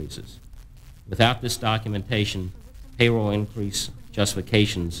pay increases. Without this documentation, payroll increase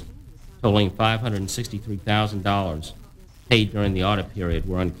justifications totaling $563,000 paid during the audit period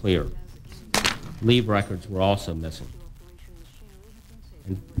were unclear. Leave records were also missing.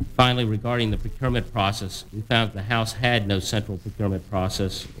 And finally, regarding the procurement process, we found that the House had no central procurement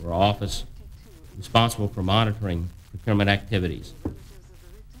process or office responsible for monitoring procurement activities.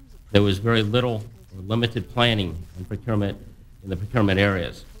 There was very little or limited planning in the procurement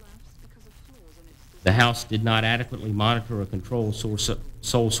areas. The House did not adequately monitor or control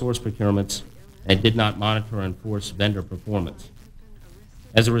sole source procurements and did not monitor or enforce vendor performance.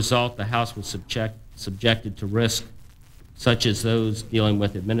 As a result, the House was subjected to risk such as those dealing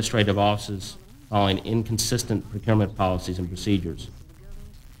with administrative offices following inconsistent procurement policies and procedures.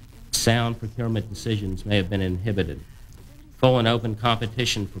 Sound procurement decisions may have been inhibited. Full and open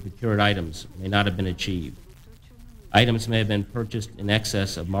competition for procured items may not have been achieved. Items may have been purchased in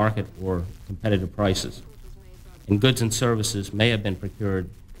excess of market or competitive prices. And goods and services may have been procured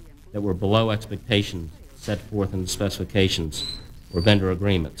that were below expectations set forth in the specifications or vendor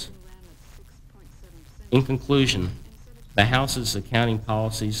agreements. In conclusion, the House's accounting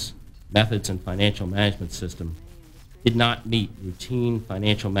policies, methods, and financial management system did not meet routine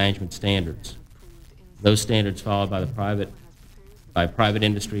financial management standards, those standards followed by private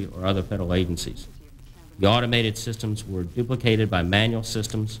industry or other federal agencies. The automated systems were duplicated by manual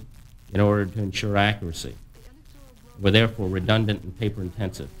systems in order to ensure accuracy, were therefore redundant and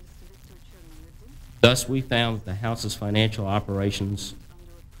paper-intensive. Thus, we found that the House's financial operations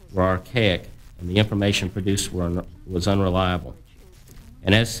were archaic and the information produced was unreliable,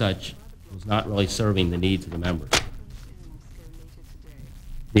 and as such, was not really serving the needs of the members.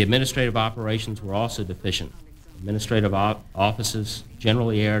 The administrative operations were also deficient. Administrative offices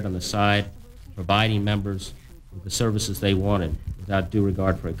generally erred on the side of providing members with the services they wanted without due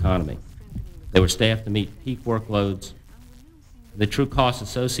regard for economy. They were staffed to meet peak workloads The true cost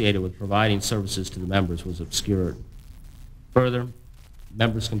associated with providing services to the members was obscured. Further,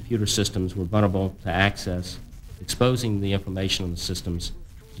 members' computer systems were vulnerable to access, exposing the information on the systems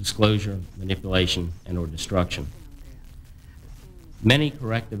to disclosure, manipulation, and/or destruction. Many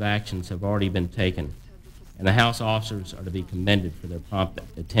corrective actions have already been taken, and the House officers are to be commended for their prompt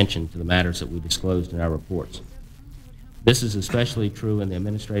attention to the matters that we disclosed in our reports. This is especially true in the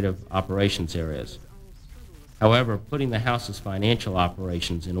administrative operations areas. However, putting the House's financial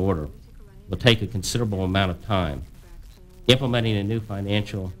operations in order will take a considerable amount of time. Implementing a new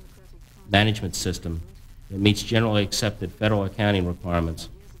financial management system that meets generally accepted federal accounting requirements,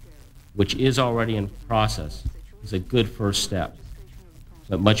 which is already in process, is a good first step,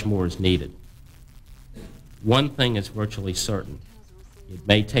 but much more is needed. One thing is virtually certain. It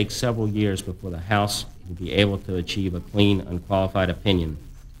may take several years before the House will be able to achieve a clean, unqualified opinion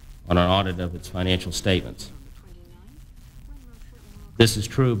on an audit of its financial statements. This is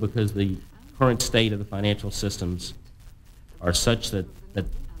true because the current state of the financial systems are such that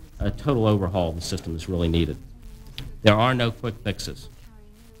a total overhaul of the system is really needed. There are no quick fixes.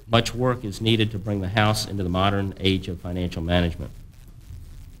 Much work is needed to bring the House into the modern age of financial management.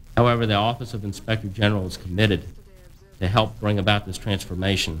 However, the Office of Inspector General is committed to help bring about this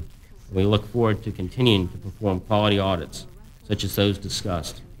transformation, and we look forward to continuing to perform quality audits, such as those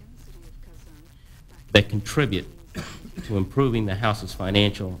discussed, that contribute to improving the House's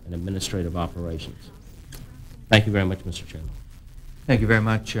financial and administrative operations. Thank you very much, Mr. Chairman. Thank you very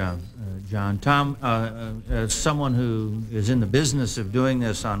much, John. Tom, as someone who is in the business of doing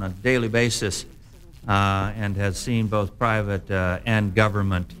this on a daily basis and has seen both private and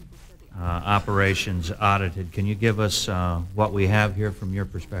government operations audited, can you give us what we have here from your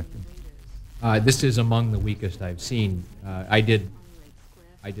perspective? This is among the weakest I've seen. I did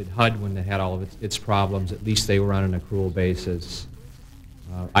HUD when they had all of its problems. At least they were on an accrual basis.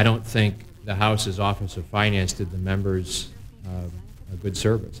 I don't think the House's Office of Finance did the members a good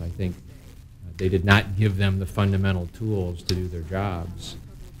service. I think they did not give them the fundamental tools to do their jobs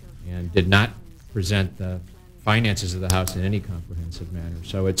and did not present the finances of the House in any comprehensive manner.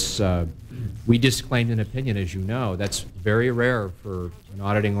 So it's, we disclaimed an opinion, as you know. That's very rare for an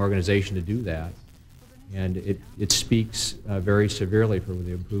auditing organization to do that. And it speaks very severely for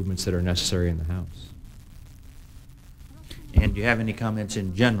the improvements that are necessary in the House. And do you have any comments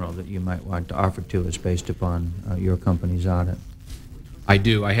in general that you might want to offer to us based upon your company's audit? I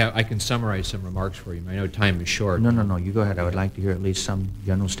do. I can summarize some remarks for you. I know time is short. No. You go ahead. I would like to hear at least some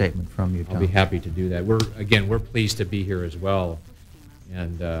general statement from you, Tom. I'll be happy to do that. We're pleased to be here as well,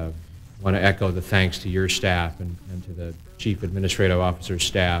 and want to echo the thanks to your staff and to the Chief Administrative Officer's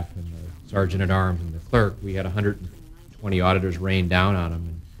staff and the Sergeant-at-Arms and the clerk. We had 120 auditors rain down on them,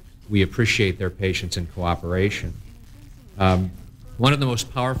 and we appreciate their patience and cooperation. One of the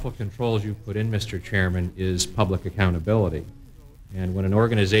most powerful controls you've put in, Mr. Chairman, is public accountability. And when an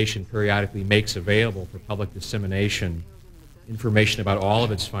organization periodically makes available for public dissemination information about all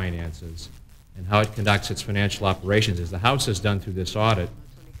of its finances and how it conducts its financial operations, as the House has done through this audit,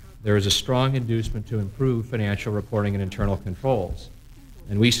 there is a strong inducement to improve financial reporting and internal controls.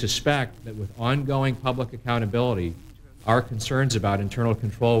 And we suspect that with ongoing public accountability, our concerns about internal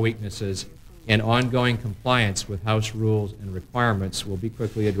control weaknesses and ongoing compliance with House rules and requirements will be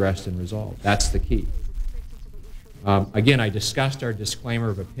quickly addressed and resolved. That's the key. Again, I discussed our disclaimer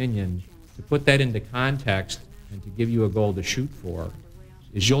of opinion. To put that into context and to give you a goal to shoot for,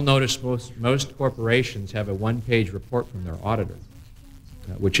 is you'll notice most corporations have a one-page report from their auditor,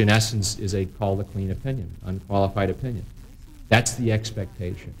 which in essence is called a clean opinion, unqualified opinion. That's the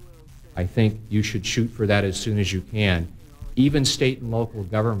expectation. I think you should shoot for that as soon as you can. Even state and local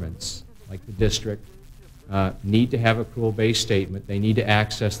governments, like the district, need to have a accrual-based statement. They need to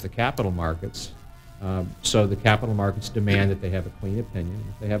access the capital markets. So the capital markets demand that they have a clean opinion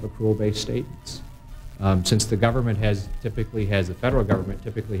if they have accrual-based statements. Since the government the federal government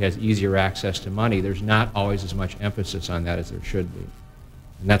typically has easier access to money, there's not always as much emphasis on that as there should be.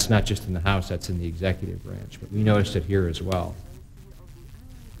 And that's not just in the House, that's in the executive branch. But we noticed it here as well.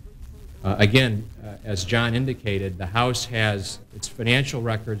 Again, as John indicated, the House its financial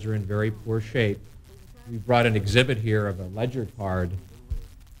records are in very poor shape. We brought an exhibit here of a ledger card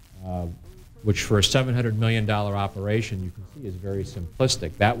which for a $700 million operation you can see is very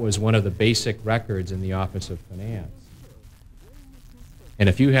simplistic. That was one of the basic records in the Office of Finance. And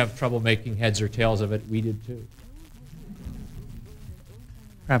if you have trouble making heads or tails of it, we did too.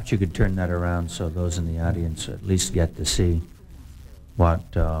 Perhaps you could turn that around so those in the audience at least get to see what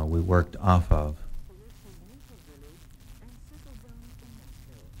we worked off of.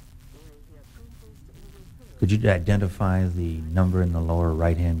 Could you identify the number in the lower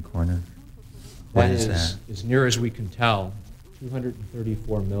right-hand corner? What That is is, that? as near as we can tell,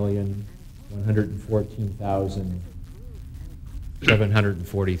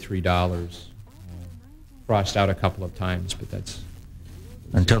 $234,114,743. Crossed out a couple of times, but that's...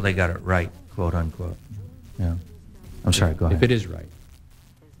 Until they got it right, quote unquote. Yeah. I'm sorry, go ahead. If it is right.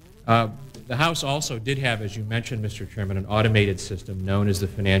 The House also did have, as you mentioned, Mr. Chairman, an automated system known as the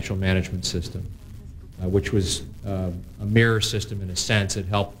Financial Management System, which was a mirror system in a sense. It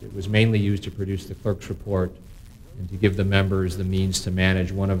was mainly used to produce the clerk's report and to give the members the means to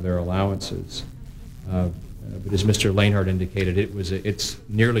manage one of their allowances. But as Mr. Lanehart indicated, it's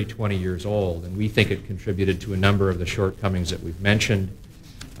nearly 20 years old, and we think it contributed to a number of the shortcomings that we've mentioned,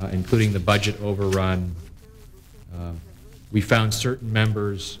 including the budget overrun. We found certain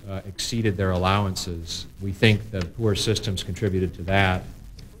members exceeded their allowances. We think the poor systems contributed to that.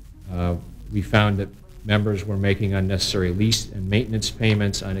 We found that members were making unnecessary lease and maintenance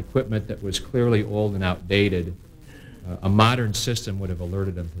payments on equipment that was clearly old and outdated. A modern system would have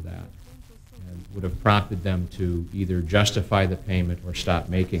alerted them to that and would have prompted them to either justify the payment or stop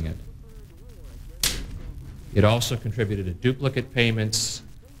making it. It also contributed to duplicate payments.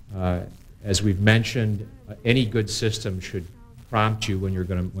 As we've mentioned, any good system should prompt you when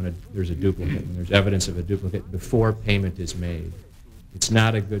there's a duplicate, when there's evidence of a duplicate before payment is made. It's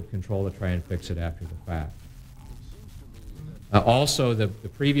not a good control to try and fix it after the fact. Also, the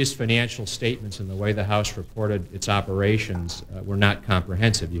previous financial statements and the way the House reported its operations were not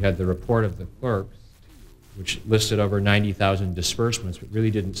comprehensive. You had the report of the clerk, which listed over 90,000 disbursements, but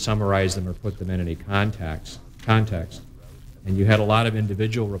really didn't summarize them or put them in any context. And you had a lot of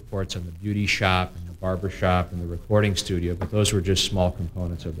individual reports on the beauty shop and the barber shop and the recording studio, but those were just small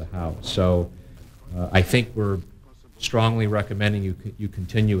components of the House. So I think we're strongly recommending you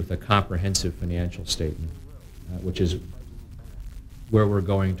continue with a comprehensive financial statement, which is where we're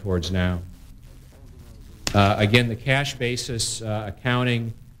going towards now. Again, the cash basis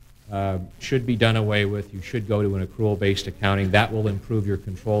accounting should be done away with. You should go to an accrual-based accounting. That will improve your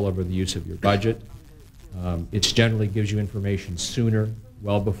control over the use of your budget. It generally gives you information sooner,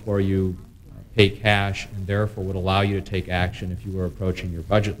 well before you pay cash, and therefore would allow you to take action if you were approaching your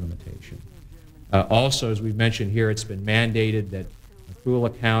budget limitation. Also, as we've mentioned here, it's been mandated that accrual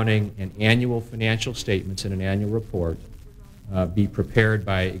accounting and annual financial statements in an annual report be prepared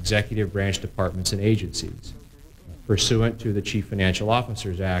by executive branch departments and agencies, pursuant to the Chief Financial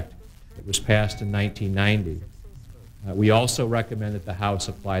Officers Act that was passed in 1990. We also recommend that the House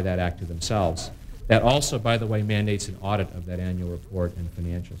apply that act to themselves. That also, by the way, mandates an audit of that annual report and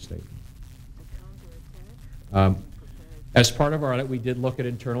financial statement. As part of our audit, we did look at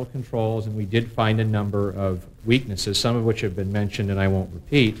internal controls, and we did find a number of weaknesses, some of which have been mentioned and I won't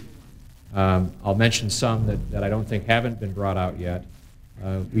repeat. I'll mention some that I don't think haven't been brought out yet.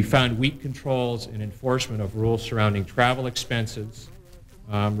 We found weak controls in enforcement of rules surrounding travel expenses,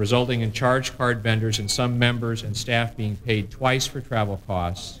 resulting in charge card vendors and some members and staff being paid twice for travel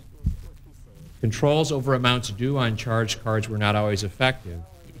costs. Controls over amounts due on charge cards were not always effective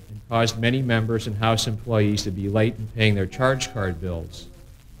and caused many members and House employees to be late in paying their charge card bills.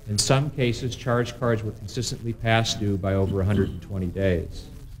 In some cases, charge cards were consistently past due by over 120 days.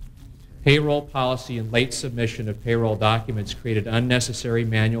 Payroll policy and late submission of payroll documents created unnecessary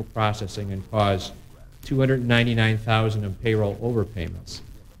manual processing and caused $299,000 in payroll overpayments.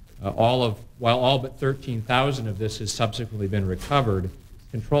 While all but $13,000 of this has subsequently been recovered,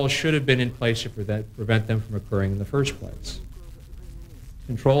 controls should have been in place to prevent them from occurring in the first place.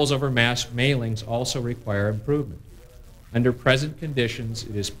 Controls over mass mailings also require improvement. Under present conditions,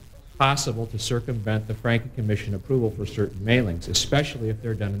 it is possible to circumvent the Franken Commission approval for certain mailings, especially if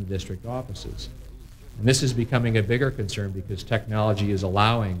they're done in district offices. And this is becoming a bigger concern because technology is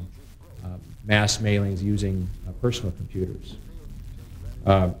allowing mass mailings using personal computers.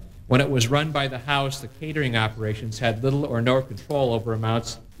 When it was run by the House, the catering operations had little or no control over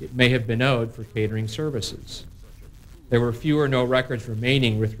amounts it may have been owed for catering services. There were few or no records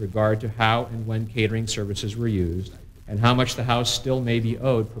remaining with regard to how and when catering services were used and how much the House still may be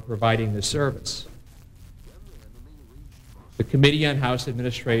owed for providing this service. The Committee on House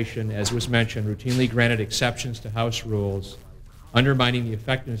Administration, as was mentioned, routinely granted exceptions to House rules, undermining the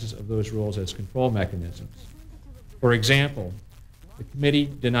effectiveness of those rules as control mechanisms. For example, the committee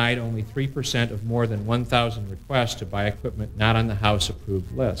denied only 3% of more than 1,000 requests to buy equipment not on the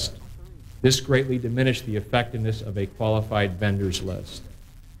House-approved list. This greatly diminished the effectiveness of a qualified vendors list.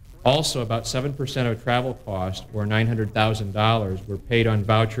 Also, about 7% of travel costs, or $900,000, were paid on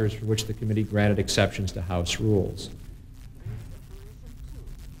vouchers for which the committee granted exceptions to House rules.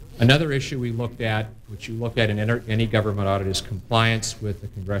 Another issue we looked at, which you look at in any government audit, is compliance with the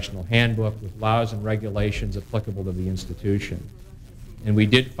Congressional Handbook with laws and regulations applicable to the institution. And we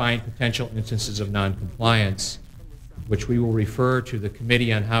did find potential instances of noncompliance, which we will refer to the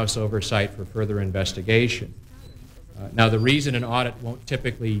Committee on House Oversight for further investigation. Now, the reason an audit won't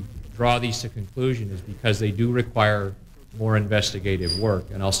typically draw these to conclusion is because they do require more investigative work,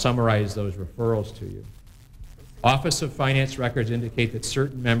 and I'll summarize those referrals to you. Office of Finance records indicate that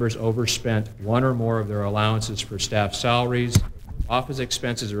certain members overspent one or more of their allowances for staff salaries, office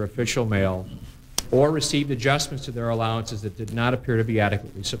expenses, or official mail, or received adjustments to their allowances that did not appear to be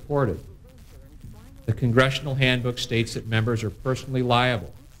adequately supported. The Congressional Handbook states that members are personally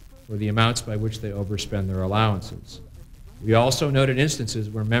liable for the amounts by which they overspend their allowances. We also noted instances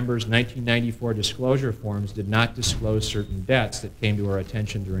where members' 1994 disclosure forms did not disclose certain debts that came to our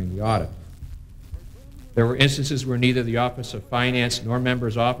attention during the audit. There were instances where neither the Office of Finance nor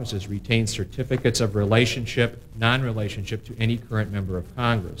members' offices retained certificates of relationship, non-relationship to any current member of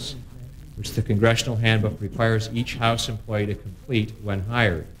Congress, which the Congressional Handbook requires each House employee to complete when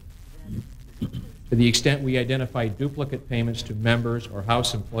hired. To the extent we identify duplicate payments to members or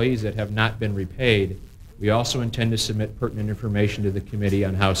House employees that have not been repaid, we also intend to submit pertinent information to the Committee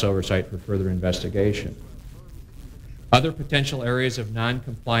on House Oversight for further investigation. Other potential areas of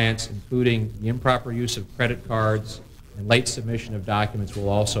noncompliance, including the improper use of credit cards and late submission of documents, will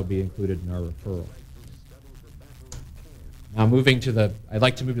also be included in our referral. Now I'd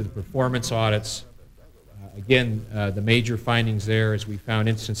like to move to the performance audits. Again, the major findings there is we found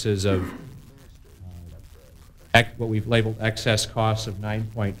instances of what we've labeled excess costs of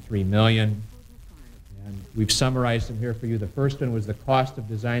 $9.3 million. And we've summarized them here for you. The first one was the cost of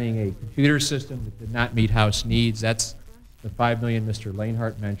designing a computer system that did not meet House needs. That's the $5 million Mr.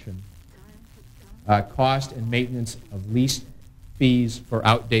 Lanehart mentioned. Cost and maintenance of lease fees for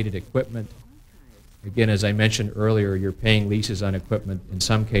outdated equipment. Again, as I mentioned earlier, you're paying leases on equipment. In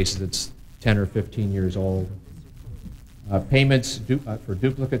some cases, it's 10 or 15 years old. Payments for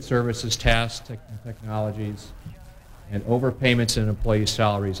duplicate services, tasks, and technologies, and overpayments in employee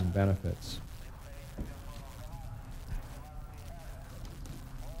salaries and benefits.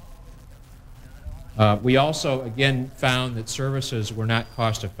 We also, again, found that services were not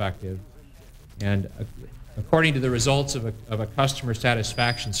cost-effective, and according to the results of a customer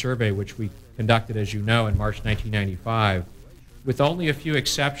satisfaction survey, which we conducted, as you know, in March 1995, with only a few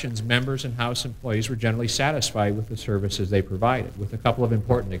exceptions, members and House employees were generally satisfied with the services they provided, with a couple of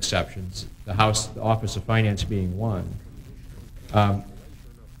important exceptions, the Office of Finance being one.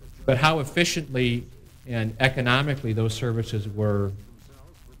 But how efficiently and economically those services were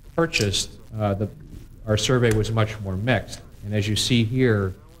purchased, our survey was much more mixed. And as you see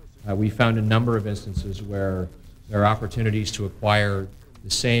here, we found a number of instances where there are opportunities to acquire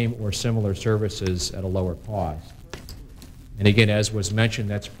the same or similar services at a lower cost. And again, as was mentioned,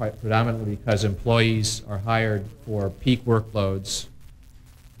 that's predominantly because employees are hired for peak workloads.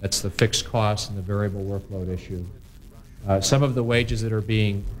 That's the fixed cost and the variable workload issue. Some of the wages that are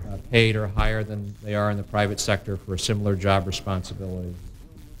being paid are higher than they are in the private sector for a similar job responsibility.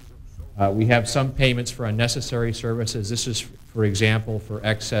 We have some payments for unnecessary services. This is, for example, for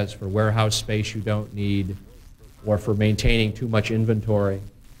excess, for warehouse space you don't need, or for maintaining too much inventory.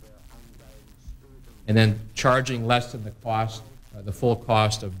 And then charging less than the cost, the full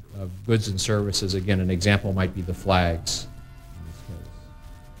cost of goods and services. Again, an example might be the flags in this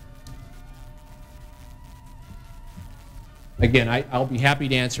case. Again, I'll be happy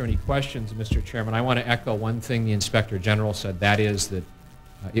to answer any questions, Mr. Chairman. I want to echo one thing the Inspector General said, that is that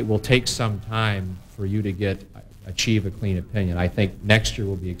it will take some time for you to achieve a clean opinion. I think next year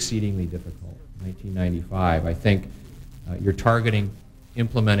will be exceedingly difficult, 1995. I think you're targeting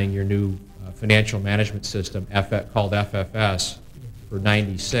implementing your new financial management system called FFS for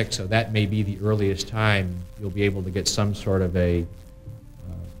 96, so that may be the earliest time you'll be able to get some sort of a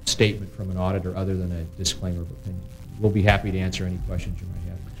statement from an auditor other than a disclaimer of opinion. We'll be happy to answer any questions you might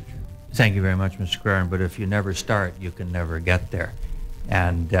have, Mr. Chairman. Thank you very much, Mr. Guerin, but if you never start, you can never get there.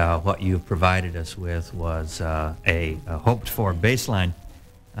 And what you provided us with was a hoped-for baseline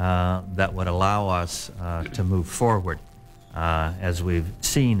that would allow us to move forward. As we've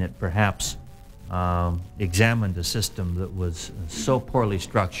seen, it perhaps examined a system that was so poorly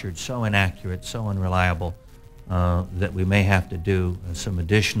structured, so inaccurate, so unreliable, that we may have to do some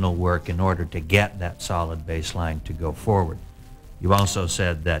additional work in order to get that solid baseline to go forward. You also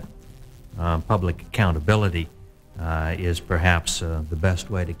said that public accountability is perhaps the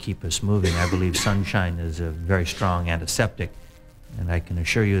best way to keep us moving. I believe sunshine is a very strong antiseptic And I can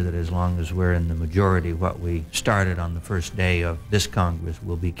assure you that as long as we're in the majority, what we started on the first day of this Congress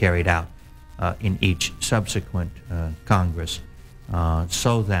will be carried out in each subsequent Congress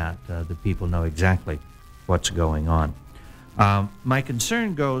so that the people know exactly what's going on. My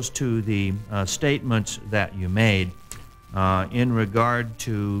concern goes to the statements that you made in regard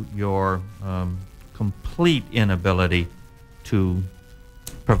to your complete inability to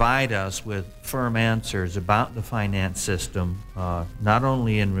provide us with firm answers about the finance system, not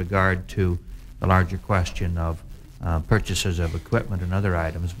only in regard to the larger question of purchases of equipment and other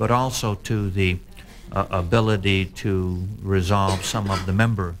items, but also to the ability to resolve some of the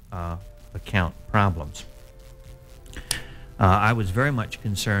member account problems. I was very much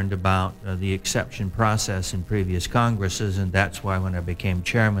concerned about the exception process in previous Congresses, and that's why when I became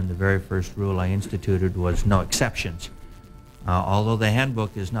chairman, the very first rule I instituted was no exceptions. Although the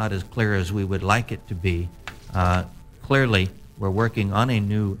handbook is not as clear as we would like it to be, clearly we're working on a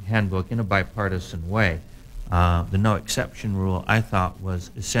new handbook in a bipartisan way. The no exception rule, I thought,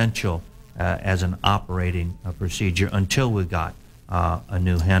 was essential as an operating procedure until we got a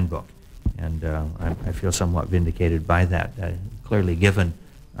new handbook. And I feel somewhat vindicated by that. Clearly, given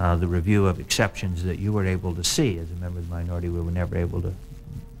the review of exceptions that you were able to see as a member of the minority, we were never able to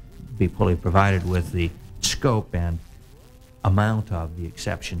be fully provided with the scope and amount of the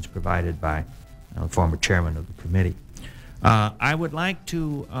exceptions provided by the former chairman of the committee. I would like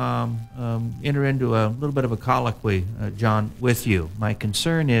to enter into a little bit of a colloquy, John, with you. My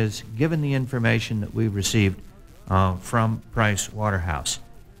concern is, given the information that we received from Price Waterhouse,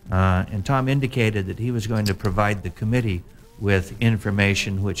 and Tom indicated that he was going to provide the committee with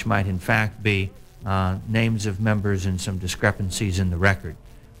information which might in fact be names of members and some discrepancies in the record.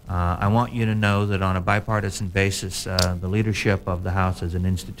 I want you to know that on a bipartisan basis, the leadership of the House as an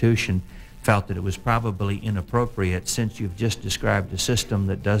institution felt that it was probably inappropriate, since you've just described a system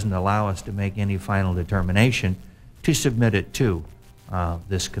that doesn't allow us to make any final determination, to submit it to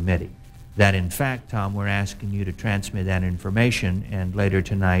this committee. That in fact, Tom, we're asking you to transmit that information, and later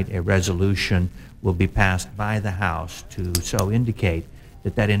tonight a resolution will be passed by the House to so indicate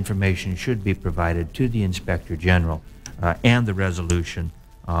that that information should be provided to the Inspector General, and the resolution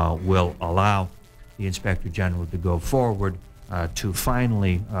will allow the Inspector General to go forward to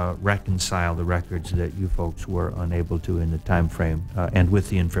finally reconcile the records that you folks were unable to in the time frame and with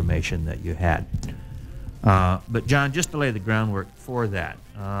the information that you had. But John, just to lay the groundwork for that,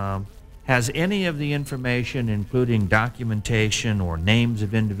 has any of the information, including documentation or names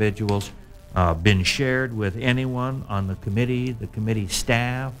of individuals, been shared with anyone on the committee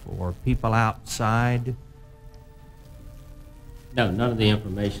staff, or people outside? No, none of the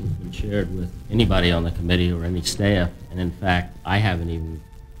information has been shared with anybody on the committee or any staff, and in fact, I haven't even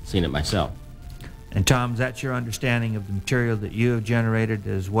seen it myself. And Tom, that's your understanding of the material that you have generated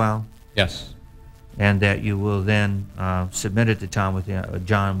as well? Yes. And that you will then submit it to Tom with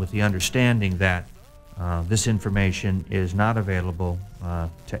John with the understanding that this information is not available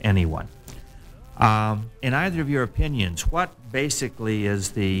to anyone. In either of your opinions, what basically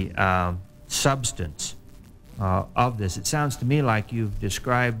is the substance of this? It sounds to me like you've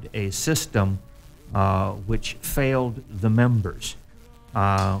described a system which failed the members.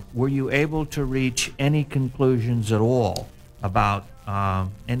 Were you able to reach any conclusions at all about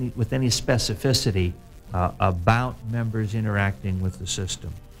with any specificity about members interacting with the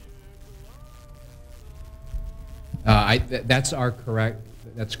system? That's correct.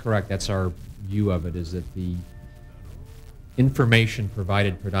 That's our view of it, is that the information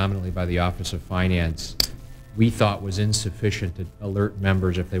provided predominantly by the Office of Finance we thought was insufficient to alert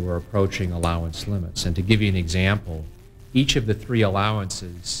members if they were approaching allowance limits. And to give you an example, each of the three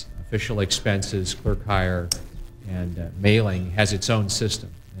allowances, official expenses, clerk hire, and mailing, has its own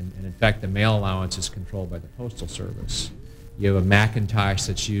system. And in fact, the mail allowance is controlled by the Postal Service. You have a Macintosh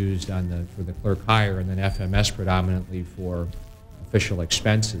that's used for the clerk hire, and then FMS predominantly for official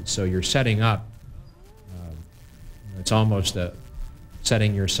expenses. So you're setting up, it's almost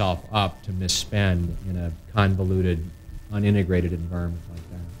setting yourself up to misspend in a convoluted, unintegrated environment like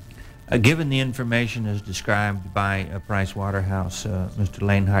that. Given the information as described by Price Waterhouse, Mr.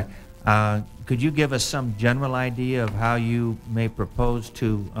 Lanehart, could you give us some general idea of how you may propose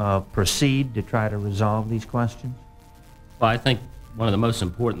to proceed to try to resolve these questions? Well, I think one of the most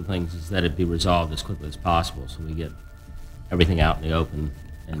important things is that it be resolved as quickly as possible so we get everything out in the open.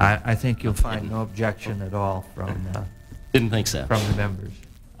 And I think you'll find no objection at all from didn't think so. From the members.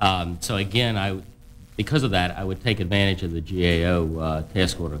 So again, because of that, I would take advantage of the GAO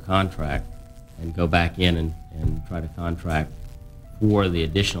task order contract and go back in and try to contract for the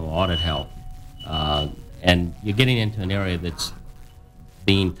additional audit help. And you're getting into an area that's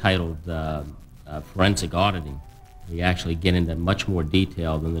being titled forensic auditing. We actually get into much more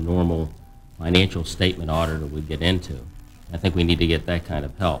detail than the normal financial statement auditor would get into. I think we need to get that kind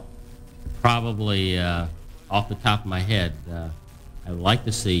of help. Probably off the top of my head, I would like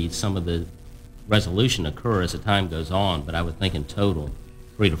to see some of the resolution occur as the time goes on, but I would think in total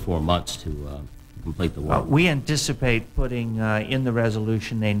 3 to 4 months to complete the work. We anticipate putting in the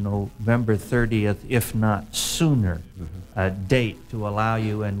resolution a November 30th, if not sooner, date to allow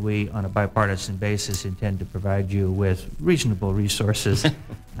you, and we, on a bipartisan basis, intend to provide you with reasonable resources,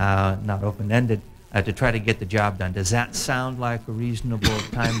 not open-ended, to try to get the job done. Does that sound like a reasonable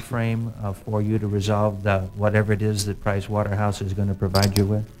time frame for you to resolve whatever it is that Price Waterhouse is going to provide you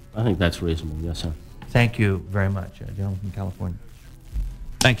with? I think that's reasonable, yes, sir. Thank you very much, gentleman from California.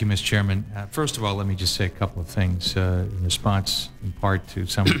 Thank you, Mr. Chairman. First of all, let me just say a couple of things in response, in part, to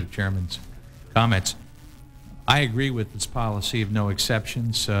some of the Chairman's comments. I agree with this policy of no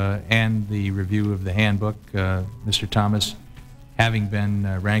exceptions and the review of the handbook. Mr. Thomas, having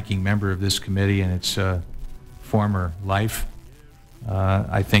been ranking member of this committee in its former life,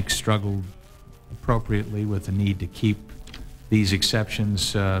 I think struggled appropriately with the need to keep these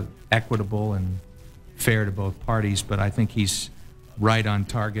exceptions equitable and fair to both parties, but I think he's right on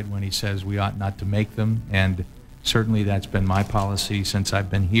target when he says we ought not to make them, and certainly that's been my policy since I've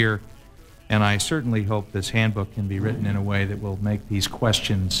been here. And I certainly hope this handbook can be written in a way that will make these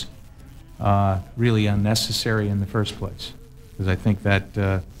questions really unnecessary in the first place, because I think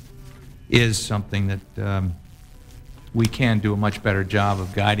that is something that we can do a much better job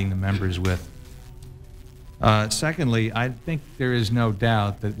of guiding the members with. Secondly, I think there is no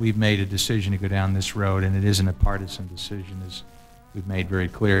doubt that we've made a decision to go down this road, and it isn't a partisan decision, as we've made very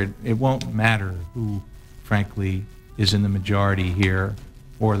clear. It won't matter who, frankly, is in the majority here,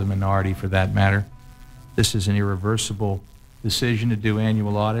 or the minority for that matter. This is an irreversible decision to do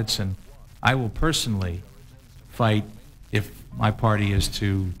annual audits, and I will personally fight, if my party is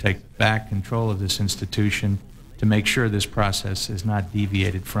to take back control of this institution, to make sure this process is not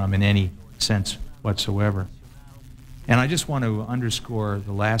deviated from in any sense whatsoever. And I just want to underscore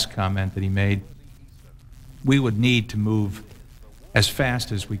the last comment that he made. We would need to move as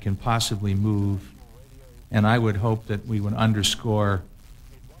fast as we can possibly move, and I would hope that we would underscore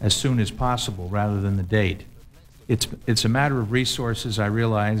as soon as possible rather than the date. It's a matter of resources, I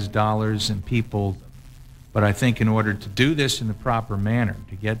realize, dollars and people, but I think in order to do this in the proper manner,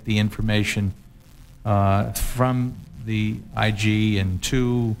 to get the information from the IG and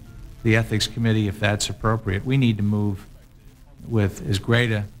to the Ethics Committee, if that's appropriate, we need to move with as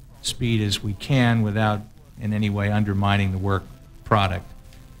great a speed as we can without in any way undermining the work product.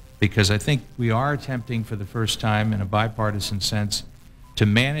 Because I think we are attempting for the first time in a bipartisan sense to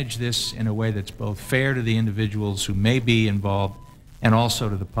manage this in a way that's both fair to the individuals who may be involved and also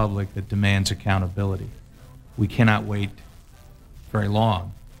to the public that demands accountability. We cannot wait very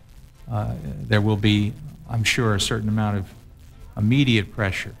long. There will be, I'm sure, a certain amount of immediate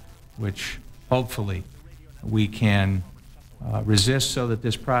pressure, which hopefully we can resist so that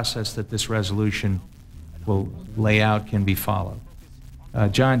this process, that this resolution will lay out, can be followed.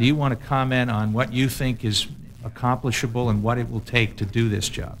 John, do you want to comment on what you think is accomplishable and what it will take to do this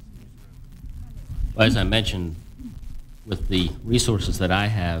job? Well, as I mentioned, with the resources that I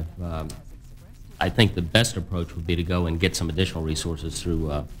have, I think the best approach would be to go and get some additional resources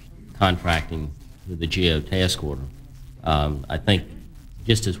through contracting with the GAO task order. I think,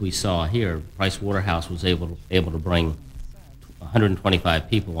 just as we saw here, Price Waterhouse was able to bring 125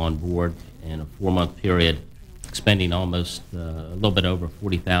 people on board in a 4-month period, expending almost a little bit over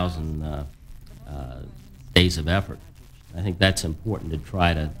 40,000 days of effort. I think that's important to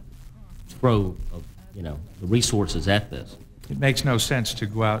try to throw, the resources at this. It makes no sense to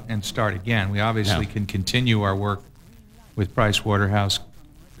go out and start again. We obviously can continue our work with Price Waterhouse,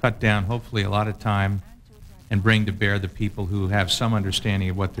 cut down hopefully a lot of time, and bring to bear the people who have some understanding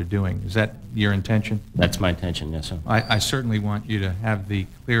of what they're doing. Is that your intention? That's my intention, yes, sir. I certainly want you to have the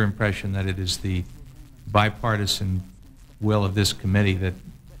clear impression that it is the bipartisan will of this committee that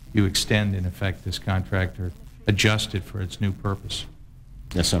you extend, in effect, this contract or adjust it for its new purpose.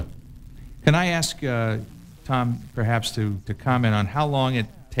 Yes, sir. Can I ask Tom perhaps to comment on how long it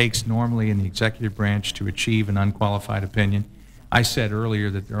takes normally in the executive branch to achieve an unqualified opinion? I said earlier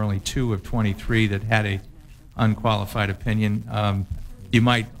that there are only 2 of 23 that had a unqualified opinion. You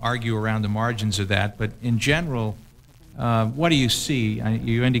might argue around the margins of that, but in general, what do you see?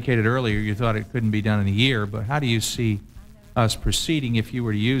 You indicated earlier you thought it couldn't be done in a year, but how do you see us proceeding if you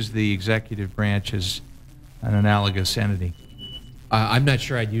were to use the executive branch as an analogous entity? I'm not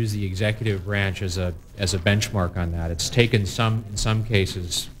sure I'd use the executive branch as a benchmark on that. It's taken in some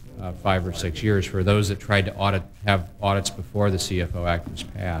cases 5 or 6 years for those that tried to have audits before the CFO Act was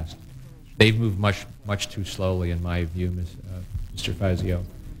passed. They've moved much too slowly, in my view, Mr. Fazio.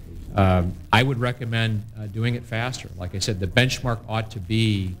 I would recommend doing it faster. Like I said, the benchmark ought to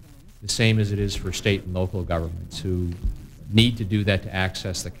be the same as it is for state and local governments who need to do that to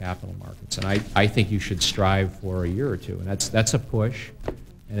access the capital markets. And I think you should strive for a year or two. And that's a push,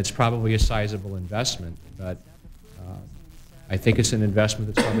 and it's probably a sizable investment, but I think it's an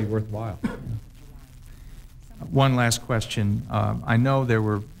investment that's probably worthwhile. One last question. I know there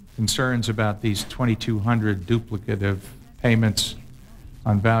were concerns about these 2,200 duplicative payments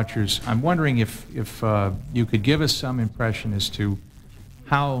on vouchers. I'm wondering if you could give us some impression as to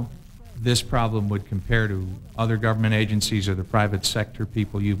how this problem would compare to other government agencies or the private sector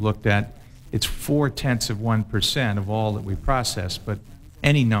people you've looked at. It's 0.4% of all that we process, but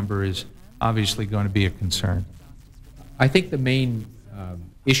any number is obviously going to be a concern. I think the main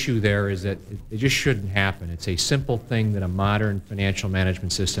issue there is that it just shouldn't happen. It's a simple thing that a modern financial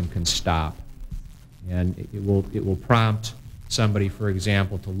management system can stop. And it will prompt somebody, for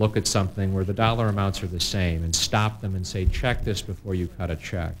example, to look at something where the dollar amounts are the same and stop them and say, check this before you cut a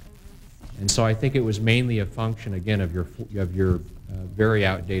check. And so I think it was mainly a function, again, of your very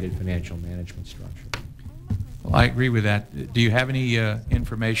outdated financial management structure. Well, I agree with that. Do you have any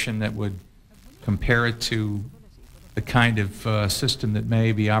information that would compare it to the kind of system that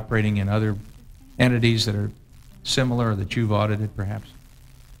may be operating in other entities that are similar or that you've audited, perhaps?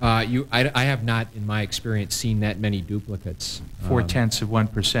 I have not, in my experience, seen that many duplicates.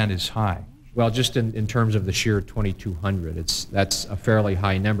 0.4% is high. Well, just in terms of the sheer 2,200, that's a fairly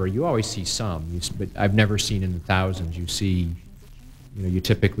high number. You always see some, but I've never seen in the thousands. You see, you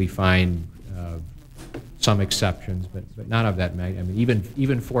typically find some exceptions, but not of that magnitude. I mean,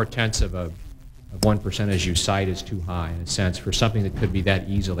 even 0.4%, as you cite, is too high in a sense for something that could be that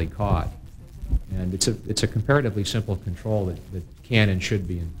easily caught. And it's a comparatively simple control that can and should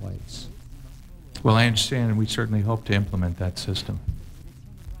be in place. Well, I understand, and we certainly hope to implement that system.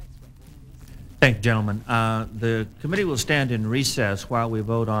 Thank you, gentlemen. The committee will stand in recess while we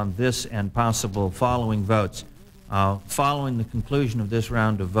vote on this and possible following votes. Following the conclusion of this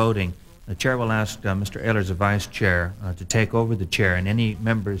round of voting, the chair will ask Mr. Ehlers, the vice chair, to take over the chair, and any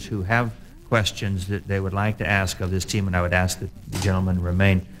members who have questions that they would like to ask of this team, and I would ask that the gentlemen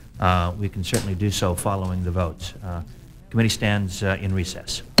remain, we can certainly do so following the votes. Committee stands in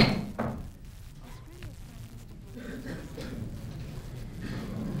recess.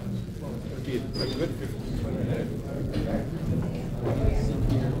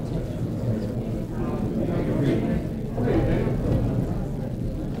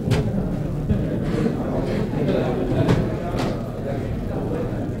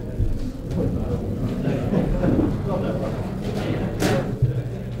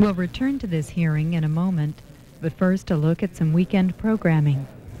 We'll return to this hearing in a moment, but first a look at some weekend programming.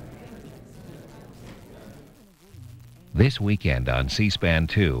 This weekend on C-SPAN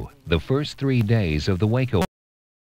 2, the first 3 days of the Waco